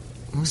lookout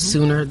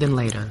sooner than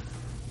later.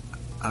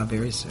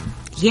 Very soon.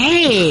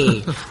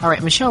 Yay! All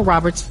right, Michele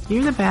Roberts,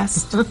 you're the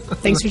best.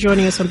 Thanks for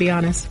joining us on Be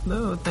Honest.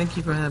 No, thank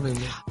you for having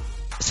me.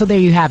 So there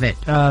you have it.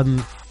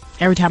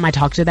 Every time I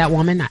talk to that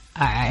woman,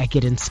 I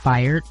get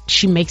inspired.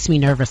 She makes me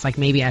nervous, like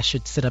maybe I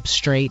should sit up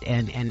straight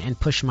and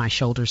push my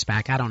shoulders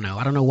back. I don't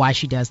know why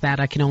she does that.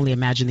 I can only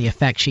imagine the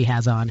effect she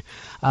has on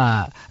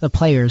the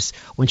players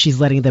when she's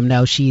letting them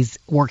know she's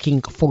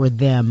working for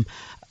them.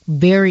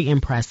 Very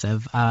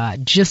impressive.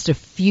 Just a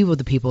few of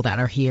the people that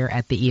are here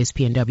at the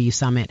ESPNW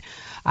Summit.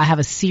 I have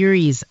a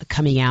series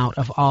coming out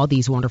of all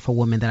these wonderful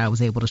women that I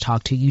was able to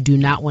talk to. You do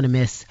not want to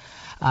miss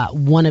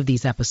one of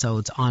these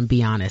episodes on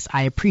Be Honest.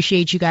 I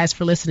appreciate you guys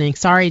for listening.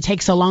 Sorry it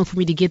takes so long for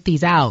me to get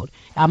these out.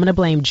 I'm going to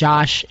blame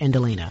Josh and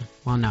Delina.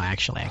 Well, no,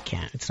 actually I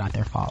can't. It's not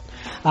their fault.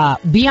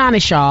 Be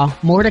honest, y'all.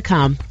 More to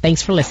come.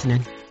 Thanks for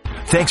listening.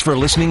 Thanks for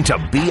listening to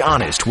Be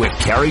Honest with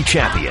Cari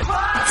Champion.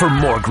 For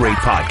more great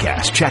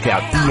podcasts, check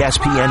out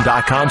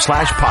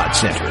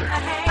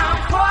ESPN.com/PodCenter.